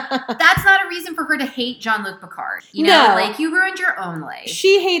Picard, that's not a reason for her to hate Jean-Luc Picard. No. Like, you ruined your own life.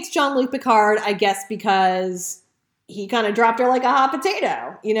 She hates Jean-Luc Picard, I guess, because he kind of dropped her like a hot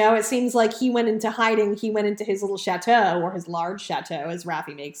potato. It seems like he went into hiding. He went into his little chateau, or his large chateau, as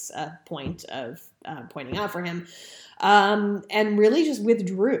Raffi makes a point of pointing out for him, and really just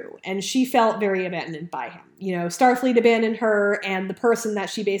withdrew. And she felt very abandoned by him. Starfleet abandoned her, and the person that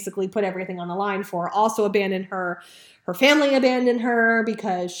she basically put everything on the line for also abandoned her. Her family abandoned her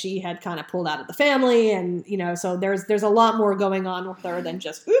because she had kind of pulled out of the family, and so there's a lot more going on with her than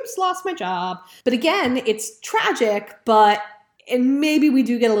just oops, lost my job. But again, it's tragic, and maybe we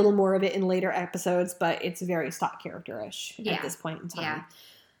do get a little more of it in later episodes, but it's very stock character-ish at this point in time.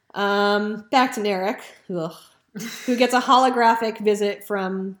 Yeah. Back to Narek, who gets a holographic visit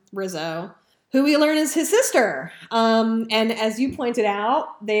from Rizzo, who we learn is his sister. And as you pointed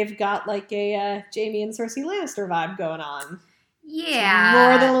out, they've got like a Jaime and Cersei Lannister vibe going on. Yeah.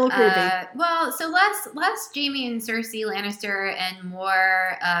 More than a little creepy. So less Jaime and Cersei Lannister and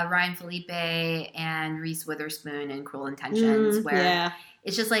more Ryan Felipe and Reese Witherspoon in Cruel Intentions, where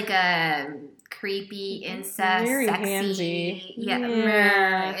It's just like a creepy incest, Very sexy. handsy.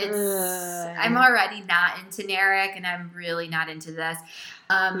 Yeah. Ugh. I'm already not into Narek, and I'm really not into this.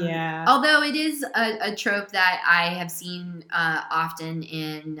 Yeah. Although it is a trope that I have seen often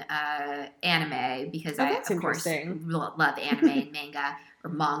in anime, because I, that's of course, interesting. love anime and manga or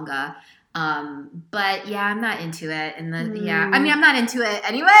manga. But yeah, I'm not into it. And I mean, I'm not into it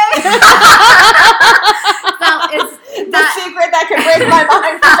anyway. So it's the secret that could break my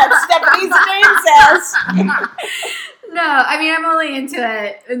mind that Stephanie's name says. No, I mean, I'm only into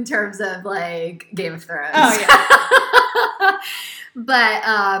it in terms of like Game of Thrones. Oh, yeah. But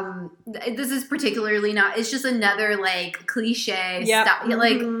this is particularly not. It's just another like cliche stuff.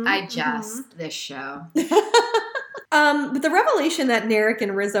 Like this show. But the revelation that Narek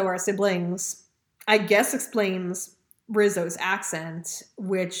and Rizzo are siblings, I guess, explains Rizzo's accent,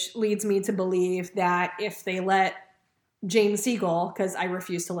 which leads me to believe that if they let Jane Siegel, because I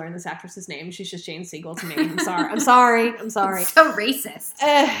refuse to learn this actress's name, she's just Jane Siegel to me. I'm sorry. I'm sorry. It's so racist.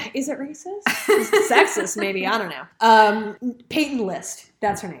 Is it racist? Is it sexist? Maybe, I don't know. Peyton List,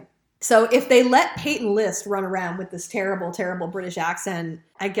 that's her name. So if they let Peyton List run around with this terrible, terrible British accent,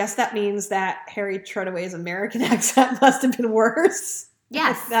 I guess that means that Harry Treadaway's American accent must have been worse.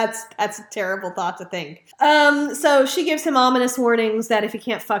 Yes. That's a terrible thought to think. So she gives him ominous warnings that if he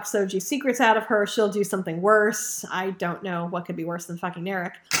can't fuck Soji's secrets out of her, she'll do something worse. I don't know what could be worse than fucking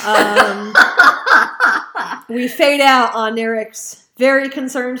Narek. We fade out on Narek's very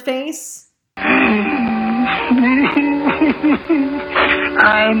concerned face.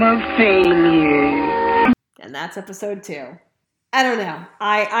 I'm a failure. And that's episode 2. I don't know.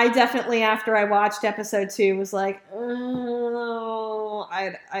 I definitely, after I watched episode 2, was like, oh,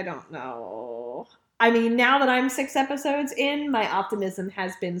 I don't know. I mean, now that I'm 6 episodes in, my optimism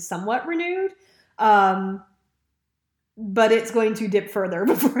has been somewhat renewed. But it's going to dip further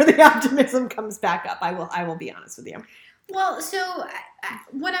before the optimism comes back up. I will be honest with you. Well, so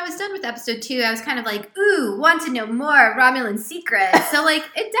when I was done with episode 2, I was kind of like, ooh, want to know more Romulan secrets. So, like,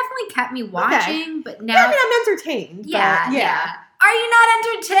 it definitely kept me watching, but now... I mean, I'm entertained. Yeah. Are you not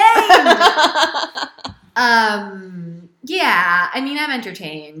entertained? Yeah, I mean, I'm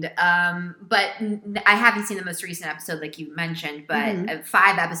entertained. But I haven't seen the most recent episode, like you mentioned, but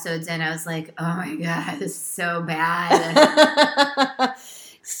 5 episodes in, I was like, oh my God, this is so bad.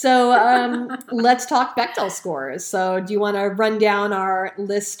 So let's talk Bechdel scores. So do you want to run down our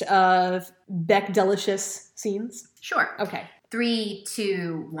list of Bechdel-icious scenes? Sure. Okay. 3,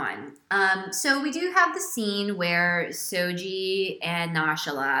 2, 1. So we do have the scene where Soji and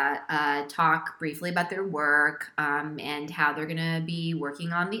Nashala talk briefly about their work and how they're going to be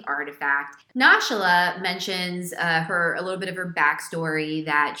working on the artifact. Nashala mentions a little bit of her backstory,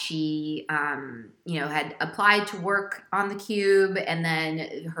 that she, had applied to work on the cube, and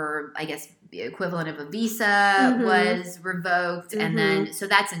then her, I guess, the equivalent of a visa was revoked, and then so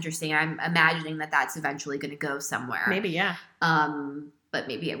that's interesting. I'm imagining that that's eventually going to go somewhere. Maybe, yeah. But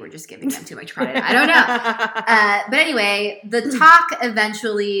maybe we're just giving them too much credit. I don't know. But anyway, the talk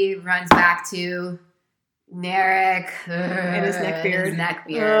eventually runs back to Narek and his neckbeard.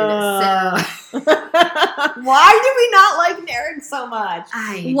 So why do we not like Narek so much?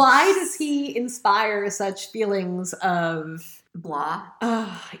 Why does he inspire such feelings of blah? But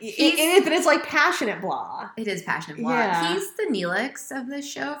it's like passionate blah. It is passionate blah. Yeah. He's the Neelix of this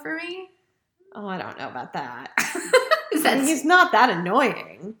show for me. Oh, I don't know about that. He's not that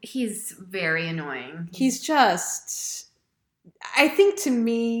annoying. He's very annoying. He's just... I think to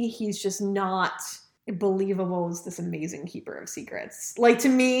me, he's just not believable as this amazing keeper of secrets. Like, to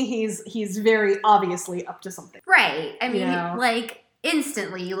me, he's very obviously up to something. Right. I mean, like,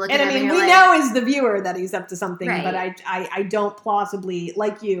 instantly you look at him and we you're know as the viewer that he's up to something, right. But I don't plausibly,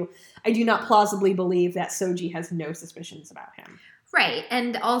 like you, I do not plausibly believe that Soji has no suspicions about him. Right.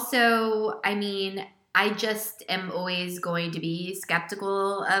 And also, I mean, I just am always going to be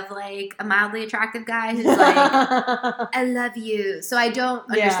skeptical of, like, a mildly attractive guy who's like, I love you. So I don't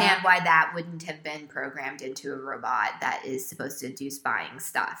understand why that wouldn't have been programmed into a robot that is supposed to do spying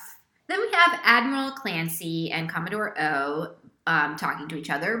stuff. Then we have Admiral Clancy and Commodore O talking to each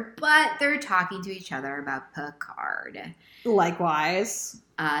other, but they're talking to each other about Picard. Likewise.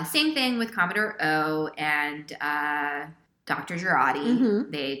 Same thing with Commodore O and Dr.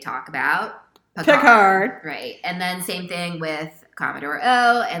 Girardi. They talk about Picard. Right. And then same thing with Commodore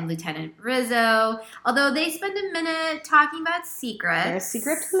O and Lieutenant Rizzo. Although they spend a minute talking about secrets. Their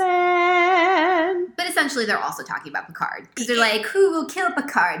secret plan. But essentially they're also talking about Picard. Because they're like, who will kill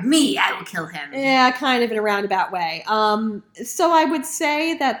Picard? Me, I will kill him. Yeah, kind of in a roundabout way. So I would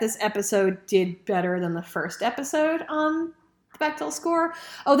say that this episode did better than the first episode on Bechdel score.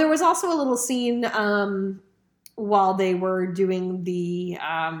 Oh, there was also a little scene while they were doing the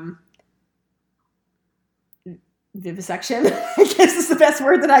vivisection, I guess is the best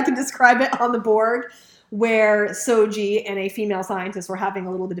word that I can describe it, on the board, where Soji and a female scientist were having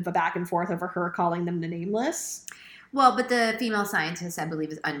a little bit of a back and forth over her calling them the Nameless. Well, but the female scientist, I believe,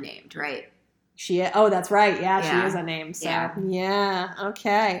 is unnamed, right? Oh, that's right. Yeah, Yeah. she is unnamed. So, Yeah. yeah,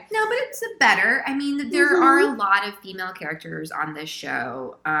 okay. No, but it's better. I mean, there are a lot of female characters on this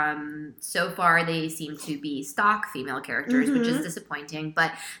show. So far, they seem to be stock female characters, which is disappointing.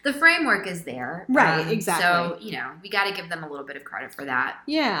 But the framework is there. Right, exactly. So, we got to give them a little bit of credit for that.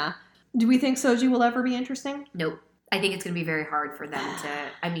 Yeah. Do we think Soji will ever be interesting? Nope. I think it's going to be very hard for them to.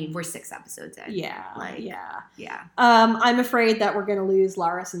 I mean, we're 6 episodes in. Yeah, Yeah. I'm afraid that we're going to lose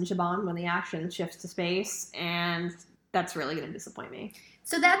Laris and Shaban when the action shifts to space, and that's really going to disappoint me.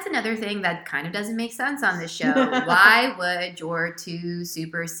 So that's another thing that kind of doesn't make sense on this show. Why would your 2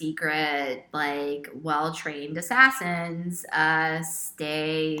 super secret, well-trained assassins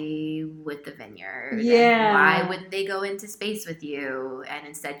stay with the Vineyard? Yeah. And why wouldn't they go into space with you? And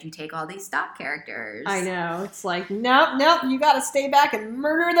instead you take all these stock characters. I know. It's like, nope, you got to stay back and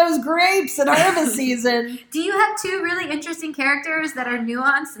murder those grapes in harvest season. Do you have 2 really interesting characters that are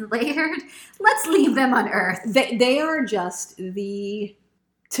nuanced and layered? Let's leave them on Earth. They are just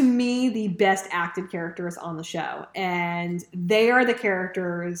to me, the best acted characters on the show. And they are the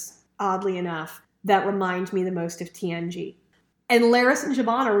characters, oddly enough, that remind me the most of TNG. And Laris and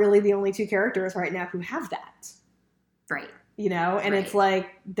Shaban are really the only 2 characters right now who have that. Right. And it's like,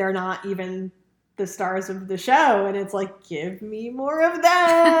 they're not even the stars of the show. And it's like, give me more of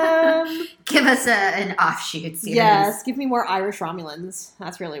them. Give us an offshoot series. Yes, give me more Irish Romulans.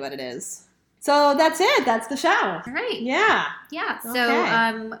 That's really what it is. So that's it. That's the show. All right. Yeah. Yeah. So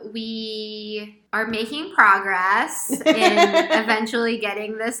Okay. we are making progress in eventually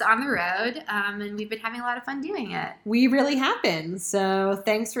getting this on the road. And we've been having a lot of fun doing it. We really have been. So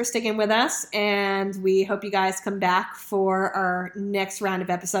thanks for sticking with us. And we hope you guys come back for our next round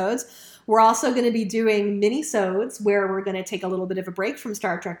of episodes. We're also going to be doing mini-sodes where we're going to take a little bit of a break from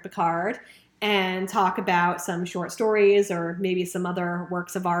Star Trek Picard and talk about some short stories or maybe some other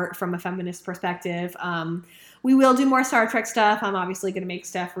works of art from a feminist perspective. We will do more Star Trek stuff. I'm obviously going to make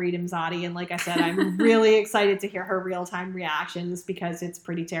Steph read Imzadi, and like I said, I'm really excited to hear her real-time reactions because it's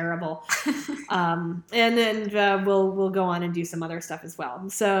pretty terrible. And then we'll go on and do some other stuff as well.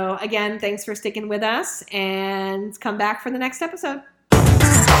 So again, thanks for sticking with us, and come back for the next episode.